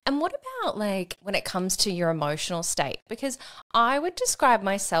 Yeah. And what about like when it comes to your emotional state? Because I would describe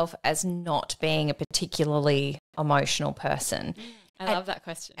myself as not being a particularly emotional person. I love that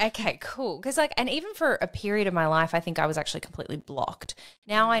question. Okay, cool. Because and even for a period of my life, I think I was actually completely blocked.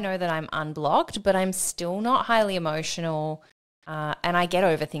 Now I know that I'm unblocked, but I'm still not highly emotional, and I get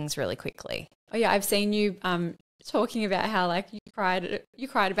over things really quickly. Oh yeah, I've seen you talking about how like you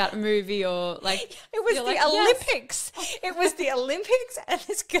cried about a movie, or like it was the Olympics. Yes. It was the Olympics, and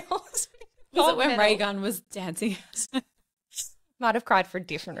this girl was it when Ray Gunn was dancing? might have cried for a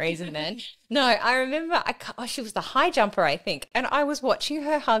different reason then. No, I remember she was the high jumper, I think. And I was watching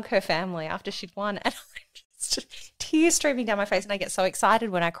her hug her family after she'd won. And just tears streaming down my face. And I get so excited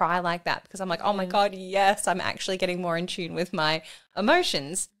when I cry like that because I'm like, oh my God, yes, I'm actually getting more in tune with my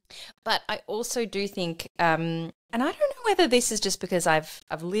emotions. But I also do think, and I don't know whether this is just because I've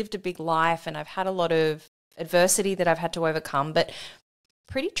lived a big life and I've had a lot of adversity that I've had to overcome, but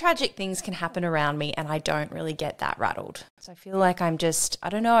pretty tragic things can happen around me and I don't really get that rattled. So I feel like I'm just, I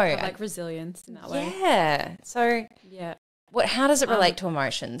don't know. Like resilience in that way. Yeah. So yeah. How does it relate to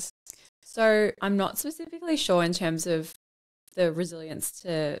emotions? So I'm not specifically sure in terms of the resilience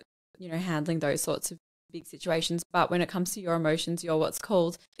to, handling those sorts of big situations. But when it comes to your emotions, you're what's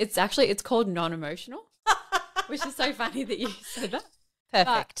called, it's called non-emotional, which is so funny that you said that.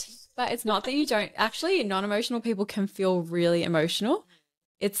 Perfect. But it's not that you don't. Actually, non-emotional people can feel really emotional.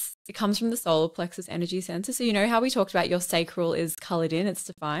 It comes from the solar plexus energy center. So you know how we talked about your sacral is colored in, it's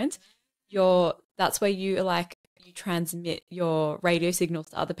defined. That's where you transmit your radio signals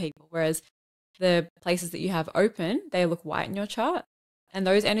to other people. Whereas the places that you have open, they look white in your chart. And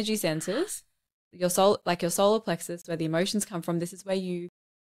those energy centers, your solar plexus, where the emotions come from, this is where you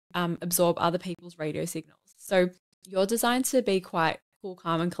absorb other people's radio signals. So you're designed to be quite cool,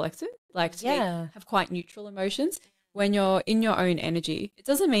 calm, and collected, have quite neutral emotions. When you're in your own energy, it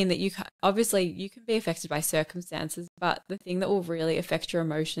doesn't mean that you can be affected by circumstances, but the thing that will really affect your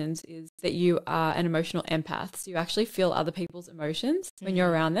emotions is that you are an emotional empath. So you actually feel other people's emotions when you're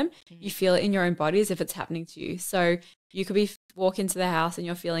around them. You feel it in your own body as if it's happening to you. So you could walk into the house and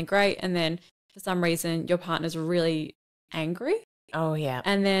you're feeling great, and then for some reason your partner's really angry. Oh yeah.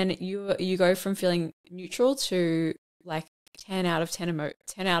 And then you go from feeling neutral to like 10 out of 10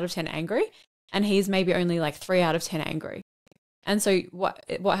 angry. And he's maybe only like 3 out of 10 angry. And so what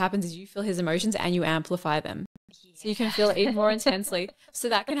happens is you feel his emotions and you amplify them. Yeah. So you can feel it even more intensely. So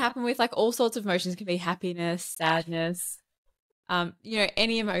that can happen with like all sorts of emotions. It can be happiness, sadness,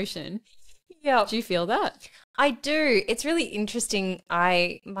 any emotion. Yeah. Do you feel that? I do. It's really interesting.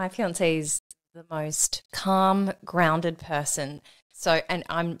 My fiancé is the most calm, grounded person. So, and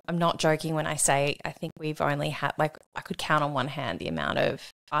I'm not joking when I say I think we've only had, I could count on one hand the amount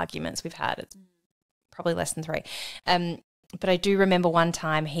of arguments we've had. It's probably less than 3. But I do remember one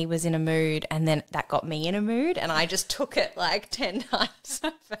time he was in a mood and then that got me in a mood and I just took it like 10 times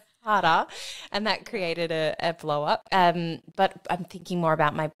harder and that created a blow up. But I'm thinking more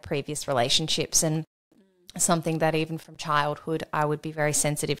about my previous relationships, and something that even from childhood I would be very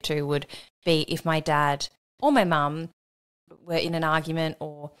sensitive to would be if my dad or my mum were in an argument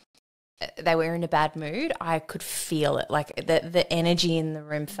or they were in a bad mood, I could feel it. Like the energy in the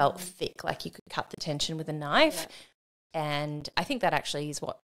room felt thick, like you could cut the tension with a knife. Yeah. And I think that actually is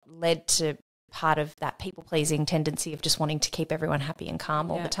what led to part of that people-pleasing tendency of just wanting to keep everyone happy and calm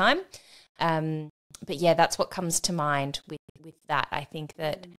all the time. But yeah, that's what comes to mind with that. I think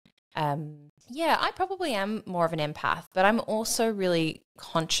that, I probably am more of an empath, but I'm also really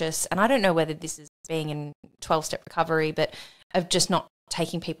conscious, and I don't know whether this is being in 12-step recovery, but of just not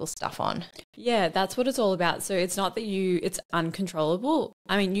taking people's stuff on. Yeah, that's what it's all about. So it's not that it's uncontrollable.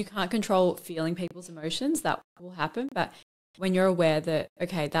 I mean, you can't control feeling people's emotions. That will happen. But when you're aware that,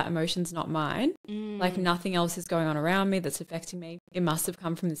 okay, that emotion's not mine, like nothing else is going on around me that's affecting me, it must have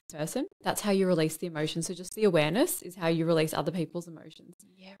come from this person. That's how you release the emotion. So just the awareness is how you release other people's emotions.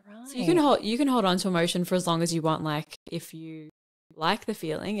 Yeah, right. So you can hold on to emotion for as long as you want. Like if you like the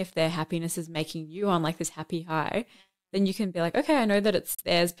feeling, if their happiness is making you on like this happy high, then you can be like, okay, I know that it's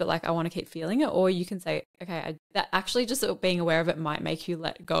theirs, but like I want to keep feeling it. Or you can say, okay, that actually just being aware of it might make you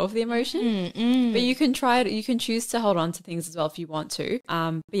let go of the emotion. But you can try it. You can choose to hold on to things as well if you want to.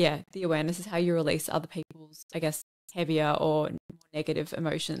 But yeah, the awareness is how you release other people's, I guess, heavier or more negative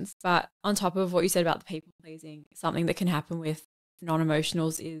emotions. But on top of what you said about the people pleasing, something that can happen with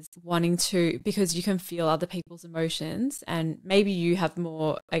non-emotionals is wanting to, because you can feel other people's emotions and maybe you have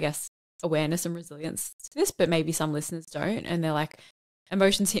more, I guess, awareness and resilience to this, but maybe some listeners don't, and they're like,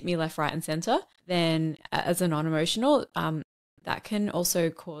 emotions hit me left, right and center. Then as a non-emotional, that can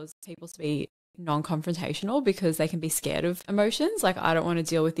also cause people to be non-confrontational because they can be scared of emotions. Like, I don't want to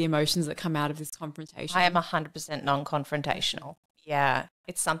deal with the emotions that come out of this confrontation. I am 100% non-confrontational. Yeah,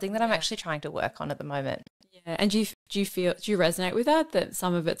 it's something that I'm actually trying to work on at the moment. Yeah, and do you resonate with that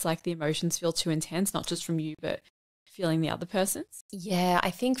some of it's like the emotions feel too intense, not just from you, but feeling the other person's? Yeah, I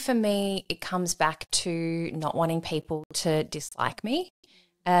think for me it comes back to not wanting people to dislike me.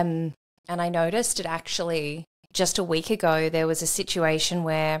 And I noticed it actually just a week ago. There was a situation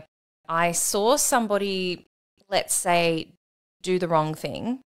where I saw somebody, let's say, do the wrong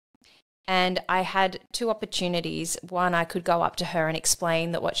thing, And I had two opportunities. One, I could go up to her and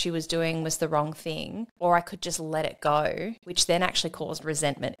explain that what she was doing was the wrong thing, or I could just let it go, which then actually caused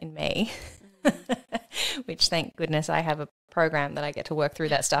resentment in me, which thank goodness I have a program that I get to work through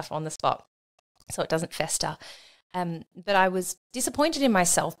that stuff on the spot so it doesn't fester. But I was disappointed in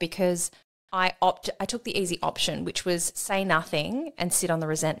myself because I took the easy option, which was say nothing and sit on the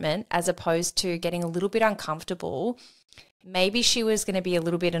resentment, as opposed to getting a little bit uncomfortable. Maybe she was going to be a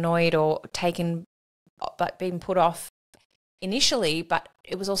little bit annoyed or but being put off initially, but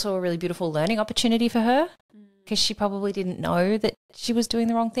it was also a really beautiful learning opportunity for her because she probably didn't know that she was doing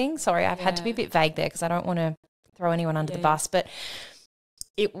the wrong thing. Sorry, I've had to be a bit vague there because I don't want to throw anyone under the bus, but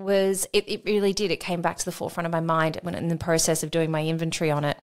it really did. It came back to the forefront of my mind when in the process of doing my inventory on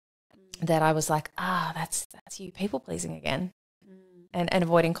it, that I was like, that's you people pleasing again and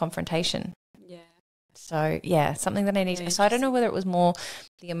avoiding confrontation. Yeah. So, something that I need to. So I don't know whether it was more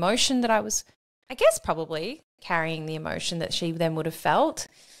the emotion that I was, I guess probably carrying the emotion that she then would have felt.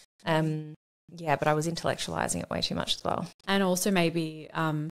 But I was intellectualizing it way too much as well. And also maybe,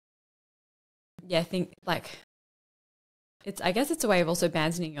 think like, I guess it's a way of also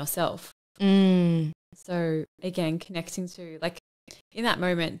abandoning yourself. So again, connecting to like in that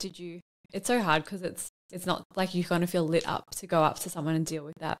moment, it's so hard because it's not like you kind of feel lit up to go up to someone and deal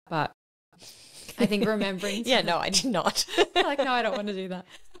with that. But I think remembering. No, I did not. Like, no, I don't want to do that.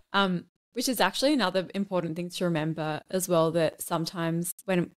 Which is actually another important thing to remember as well, that sometimes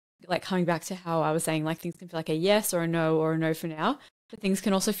when like coming back to how I was saying, like things can feel like a yes or a no for now, but things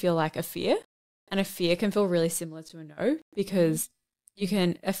can also feel like a fear. And a fear can feel really similar to a no, because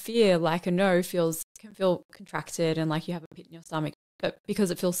a fear like a no can feel contracted and like you have a pit in your stomach, but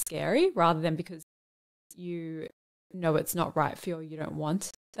because it feels scary rather than because you know it's not right for you or you don't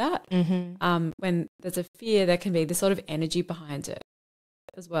want that. When there's a fear, there can be this sort of energy behind it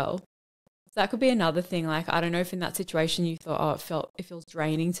as well. So that could be another thing. Like, I don't know if in that situation you thought, it feels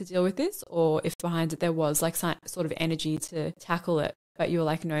draining to deal with this, or if behind it there was like sort of energy to tackle it, but you were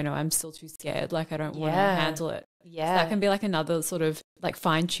like, no, I'm still too scared. Like, I don't want to handle it. Yeah. So that can be like another sort of like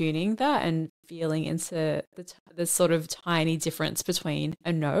fine tuning that and feeling into the sort of tiny difference between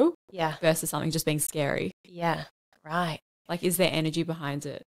a no versus something just being scary. Yeah. Right. Like, is there energy behind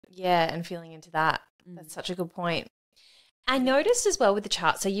it? Yeah. And feeling into that. That's such a good point. I noticed as well with the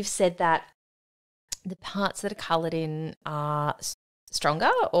chart. So you've said that the parts that are coloured in are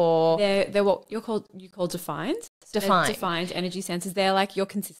stronger, or they're what you call defined. Defined energy centers. They're like your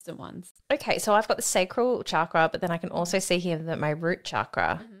consistent ones. Okay, so I've got the sacral chakra, but then I can also see here that my root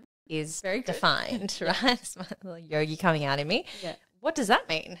chakra is very defined, right? It's my little yogi coming out in me. Yeah. What does that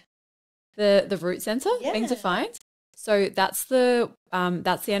mean? The root center being defined. So that's the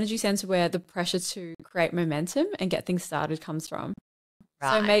energy center where the pressure to create momentum and get things started comes from.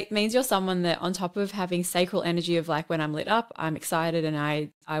 Right. So it means you're someone that, on top of having sacral energy of like when I'm lit up, I'm excited and I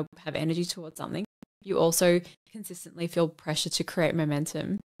have energy towards something, you also consistently feel pressure to create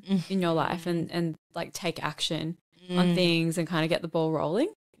momentum in your life and like take action on things and kind of get the ball rolling.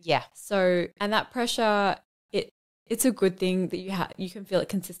 Yeah. So, and that pressure, it's a good thing that you can feel it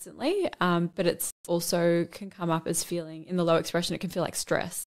consistently, but it's also can come up as feeling in the low expression. It can feel like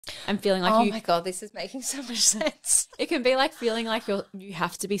stress. And feeling like my God, this is making so much sense. It can be like feeling like you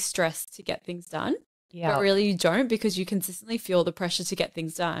have to be stressed to get things done. Yeah. But really you don't, because you consistently feel the pressure to get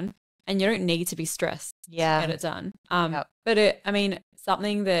things done and you don't need to be stressed to get it done. But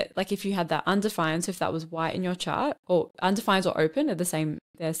something that, like, if you had that undefined, so if that was white in your chart, or undefined or open are the same,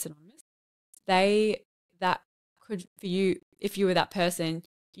 they're synonymous. That could, for you, if you were that person,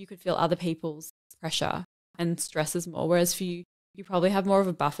 you could feel other people's pressure and stresses more. Whereas for you, you probably have more of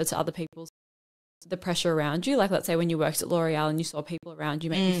a buffer to other people's, the pressure around you. Like, let's say when you worked at L'Oreal and you saw people around you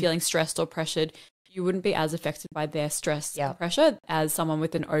maybe feeling stressed or pressured, you wouldn't be as affected by their stress and pressure as someone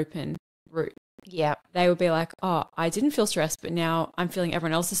with an open root. Yeah. They would be like, oh, I didn't feel stressed, but now I'm feeling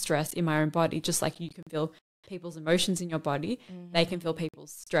everyone else's stress in my own body. Just like you can feel people's emotions in your body, they can feel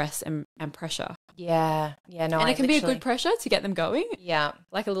people's stress and pressure. Yeah. Yeah, no, and it can be a good pressure to get them going. Yeah.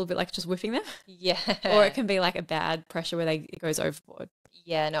 Like a little bit like just whipping them. Yeah. Or it can be like a bad pressure where it goes overboard.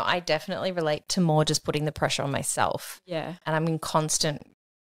 Yeah, no, I definitely relate to more just putting the pressure on myself. Yeah. And I'm in constant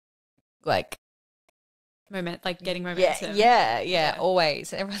like getting momentum. Yeah,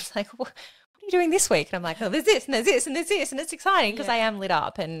 always. And everyone's like, what are you doing this week? And I'm like, oh, there's this and there's this and there's this, and it's exciting because I am lit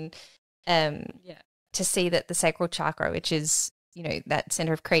up. And to see that the sacral chakra, which is, you know, that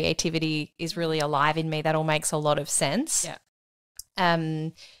center of creativity, is really alive in me, that all makes a lot of sense. Yeah.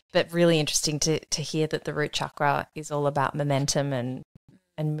 But really interesting to hear that the root chakra is all about momentum and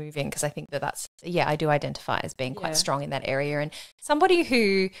and moving, because I think that's, I do identify as being quite strong in that area, and somebody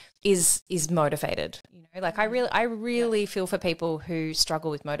who is motivated, like I really feel for people who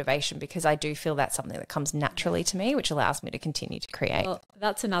struggle with motivation, because I do feel that's something that comes naturally to me, which allows me to continue to create. Well,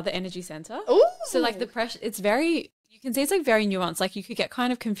 that's another energy center. Ooh. So like the pressure, you can see it's like very nuanced. Like you could get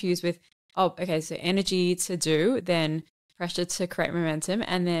kind of confused with, oh, okay, so energy to do, then pressure to create momentum,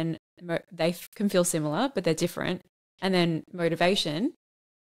 and then they can feel similar, but they're different. And then motivation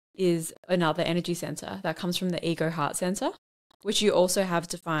is another energy center that comes from the ego heart center, which you also have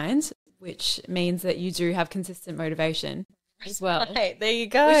defined, which means that you do have consistent motivation as well. Right, there you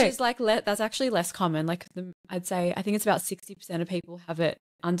go. Which is like, that's actually less common. Like I think it's about 60% of people have it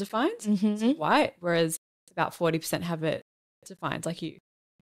undefined, so white, whereas about 40% have it defined, like you.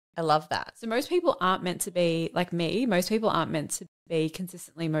 I love that. So most people aren't meant to be like me. Most people aren't meant to be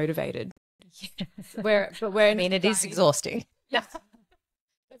consistently motivated. Yes. I mean, it is exhausting. Yeah.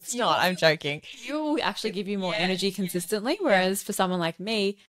 It's not. I'm joking. You will actually give you more energy consistently, whereas for someone like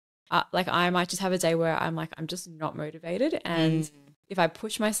me, like I might just have a day where I'm just not motivated, and if I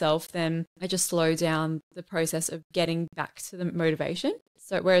push myself, then I just slow down the process of getting back to the motivation.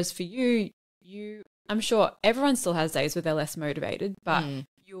 So whereas for you, I'm sure everyone still has days where they're less motivated, but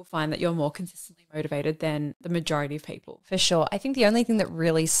you'll find that you're more consistently motivated than the majority of people. For sure. I think the only thing that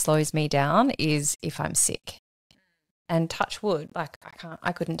really slows me down is if I'm sick. And touch wood, like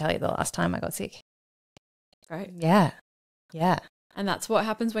I couldn't tell you the last time I got sick. Right. Yeah. Yeah. And that's what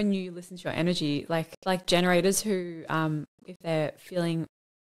happens when you listen to your energy. Like generators who, if they're feeling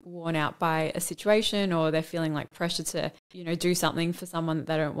worn out by a situation, or they're feeling like pressure to, do something for someone that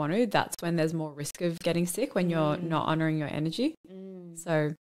they don't want to, that's when there's more risk of getting sick, when you're not honoring your energy.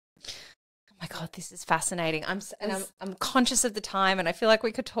 So, oh my God, this is fascinating. I'm conscious of the time, and I feel like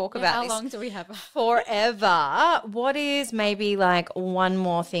we could talk about this. How long do we have? Forever. What is maybe like one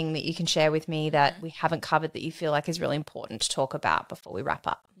more thing that you can share with me that we haven't covered that you feel like is really important to talk about before we wrap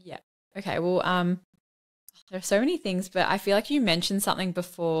up? Yeah. Okay. Well, there are so many things, but I feel like you mentioned something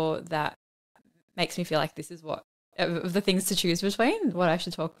before that makes me feel like this is what of the things to choose between, what I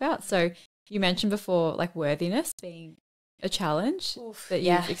should talk about. So you mentioned before, like worthiness being a challenge that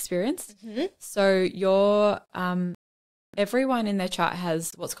you've experienced. So your everyone in their chart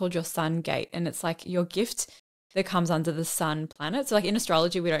has what's called your sun gate, and it's like your gift that comes under the sun planet. So like in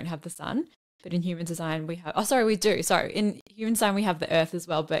astrology we don't have the sun, but in human design we have we do. Sorry, in human design we have the earth as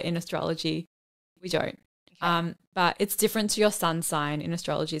well, but in astrology we don't. Okay. But it's different to your sun sign in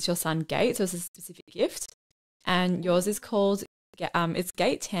astrology. It's your sun gate, so it's a specific gift. And yours is called it's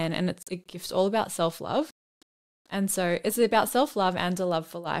gate 10, and it's a gift all about self-love. And so it's about self-love and a love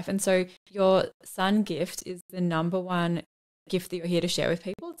for life. And so your sun gift is the number one gift that you're here to share with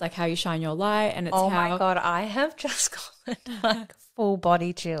people. It's like how you shine your light. And it's my God, I have just got like full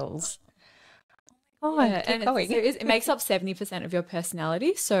body chills. Oh my God, and it makes up 70% of your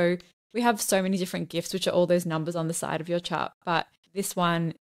personality. So we have so many different gifts, which are all those numbers on the side of your chart. But this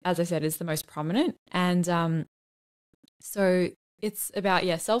one, as I said, is the most prominent. And so it's about,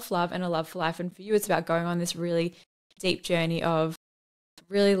 self-love and a love for life. And for you, it's about going on this really deep journey of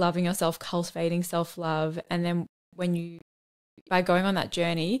really loving yourself, cultivating self-love. And then by going on that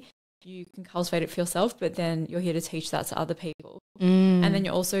journey, you can cultivate it for yourself, but then you're here to teach that to other people. And then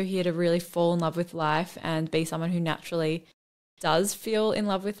you're also here to really fall in love with life and be someone who naturally does feel in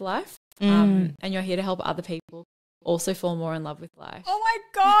love with life. And you're here to help other people also fall more in love with life. Oh my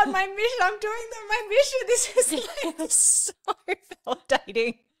God, my mission. I'm doing my mission. This is like so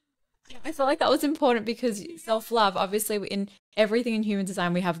validating. I felt like that was important because self-love, obviously in everything in human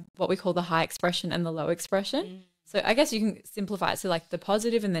design, we have what we call the high expression and the low expression. So I guess you can simplify it to like the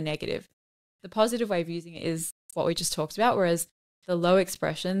positive and the negative. The positive way of using it is what we just talked about, whereas the low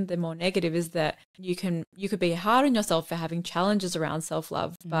expression, the more negative, is that you could be hard on yourself for having challenges around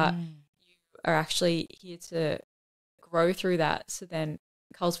self-love, but you are actually here to grow through that, to then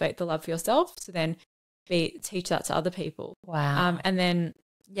cultivate the love for yourself, to then teach that to other people. Wow. And then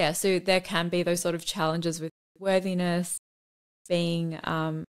so there can be those sort of challenges with worthiness, being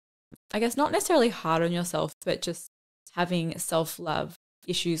I guess not necessarily hard on yourself, but just having self-love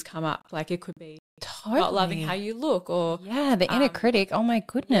issues come up. Like it could be not loving how you look, or the inner critic. Oh my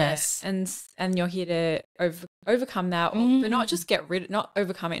goodness. And you're here to overcome that, but not just not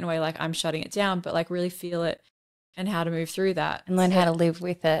overcome it in a way like I'm shutting it down, but like really feel it and how to move through that and learn how to live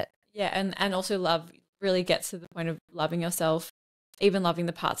with it. And also really get to the point of loving yourself, even loving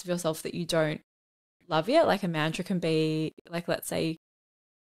the parts of yourself that you don't love yet. Like a mantra can be like, let's say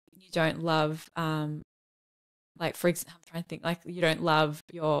you don't love like for example, I'm trying to think, like you don't love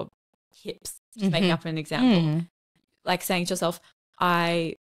your hips, just making up an example. Like saying to yourself,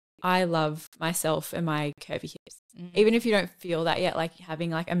 I love myself and my curvy hips. Even if you don't feel that yet, like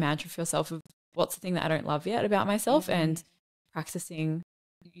having like a mantra for yourself of what's the thing that I don't love yet about myself, and practicing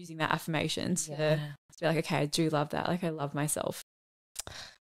using that affirmation to be like, okay, I do love that. Like I love myself.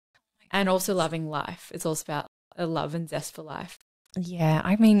 And also loving life. It's also about a love and zest for life. Yeah.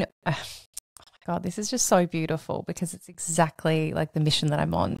 I mean, oh my God, this is just so beautiful because it's exactly like the mission that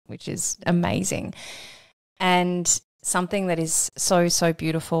I'm on, which is amazing. And something that is so, so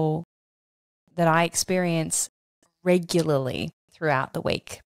beautiful that I experience regularly throughout the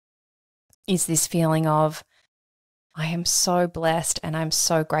week is this feeling of I am so blessed and I'm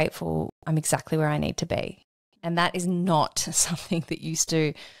so grateful I'm exactly where I need to be. And that is not something that used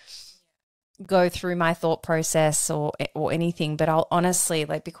to go through my thought process or anything, but I'll honestly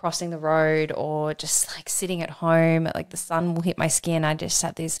like be crossing the road or just like sitting at home, like the sun will hit my skin. I just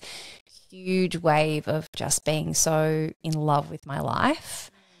have this huge wave of just being so in love with my life.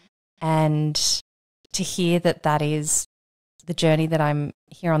 And to hear that that is the journey that I'm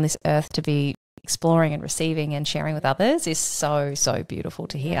here on this earth to be exploring and receiving and sharing with others is so, so beautiful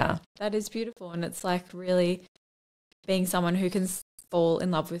to hear. Yeah, that is beautiful. And it's like really being someone who can fall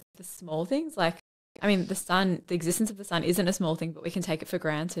in love with the small things. Like, I mean, the sun, the existence of the sun isn't a small thing, but we can take it for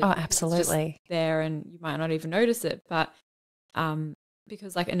granted. Oh, absolutely. It's just there and you might not even notice it. But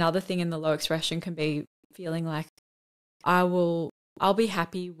because like another thing in the low expression can be feeling like I'll be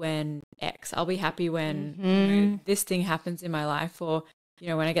happy when X, I'll be happy when you know, this thing happens in my life, or, you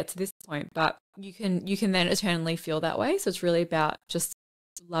know, when I get to this point. But you can then eternally feel that way. So it's really about just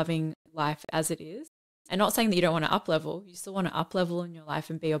loving life as it is. And not saying that you don't want to up level. You still want to up level in your life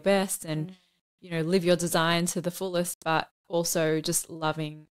and be your best and, you know, live your design to the fullest, but also just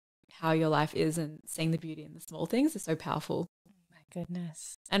loving how your life is and seeing the beauty in the small things is so powerful. Oh my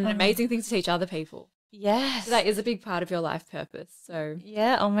goodness. And an amazing thing to teach other people. Yes. So that is a big part of your life purpose. So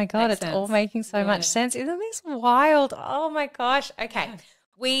yeah, oh my God, it's all making so much sense. Isn't this wild? Oh my gosh. Okay.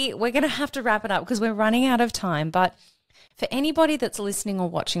 We're going to have to wrap it up because we're running out of time, but for anybody that's listening or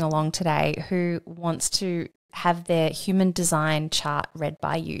watching along today who wants to have their human design chart read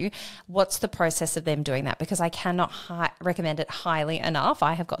by you, what's the process of them doing that? Because I cannot recommend it highly enough.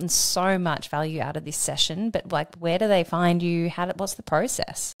 I have gotten so much value out of this session, but like, where do they find you? What's the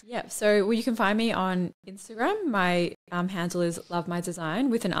process? Yeah, so you can find me on Instagram. My handle is lovemydesign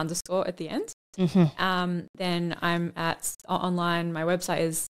with an underscore at the end. Then I'm at online. My website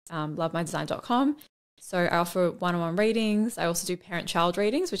is lovemydesign.com. So I offer one-on-one readings. I also do parent-child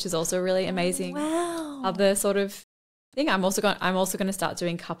readings, which is also a really amazing other sort of thing. I'm also going to start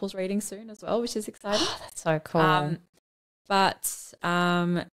doing couples readings soon as well, which is exciting. Oh, that's so cool. I feel like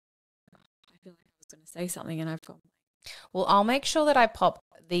I was going to say something and I've forgotten. Well, I'll make sure that I pop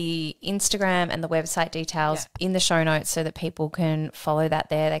the Instagram and the website details in the show notes so that people can follow that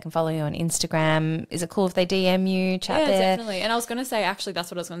there. They can follow you on Instagram. Is it cool if they DM you, chat there? Yeah, definitely. And I was going to say, actually,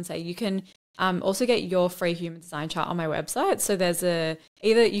 that's what I was going to say. You can also get your free human design chart on my website. So there's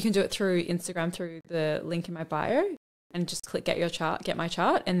either you can do it through Instagram through the link in my bio and just click get my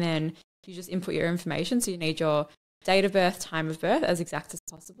chart. And then you just input your information. So you need your date of birth, time of birth as exact as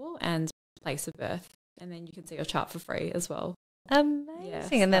possible and place of birth. And then you can see your chart for free as well. Amazing. Yes,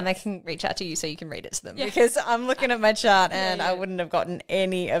 and then they can reach out to you so you can read it to them because I'm looking at my chart and I wouldn't have gotten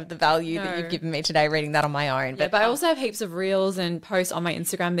any of the value that you've given me today reading that on my own. But I also have heaps of reels and posts on my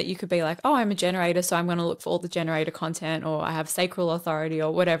Instagram that you could be like, oh, I'm a generator, so I'm going to look for all the generator content, or I have sacral authority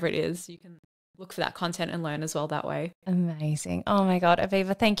or whatever it is. You can look for that content and learn as well that way. Amazing. Oh my God,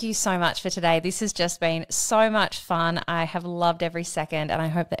 Aviva, thank you so much for today. This has just been so much fun. I have loved every second and I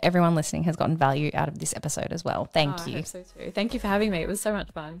hope that everyone listening has gotten value out of this episode as well. Thank you. I hope so too. Thank you for having me. It was so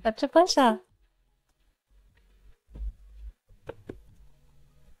much fun. Such a pleasure.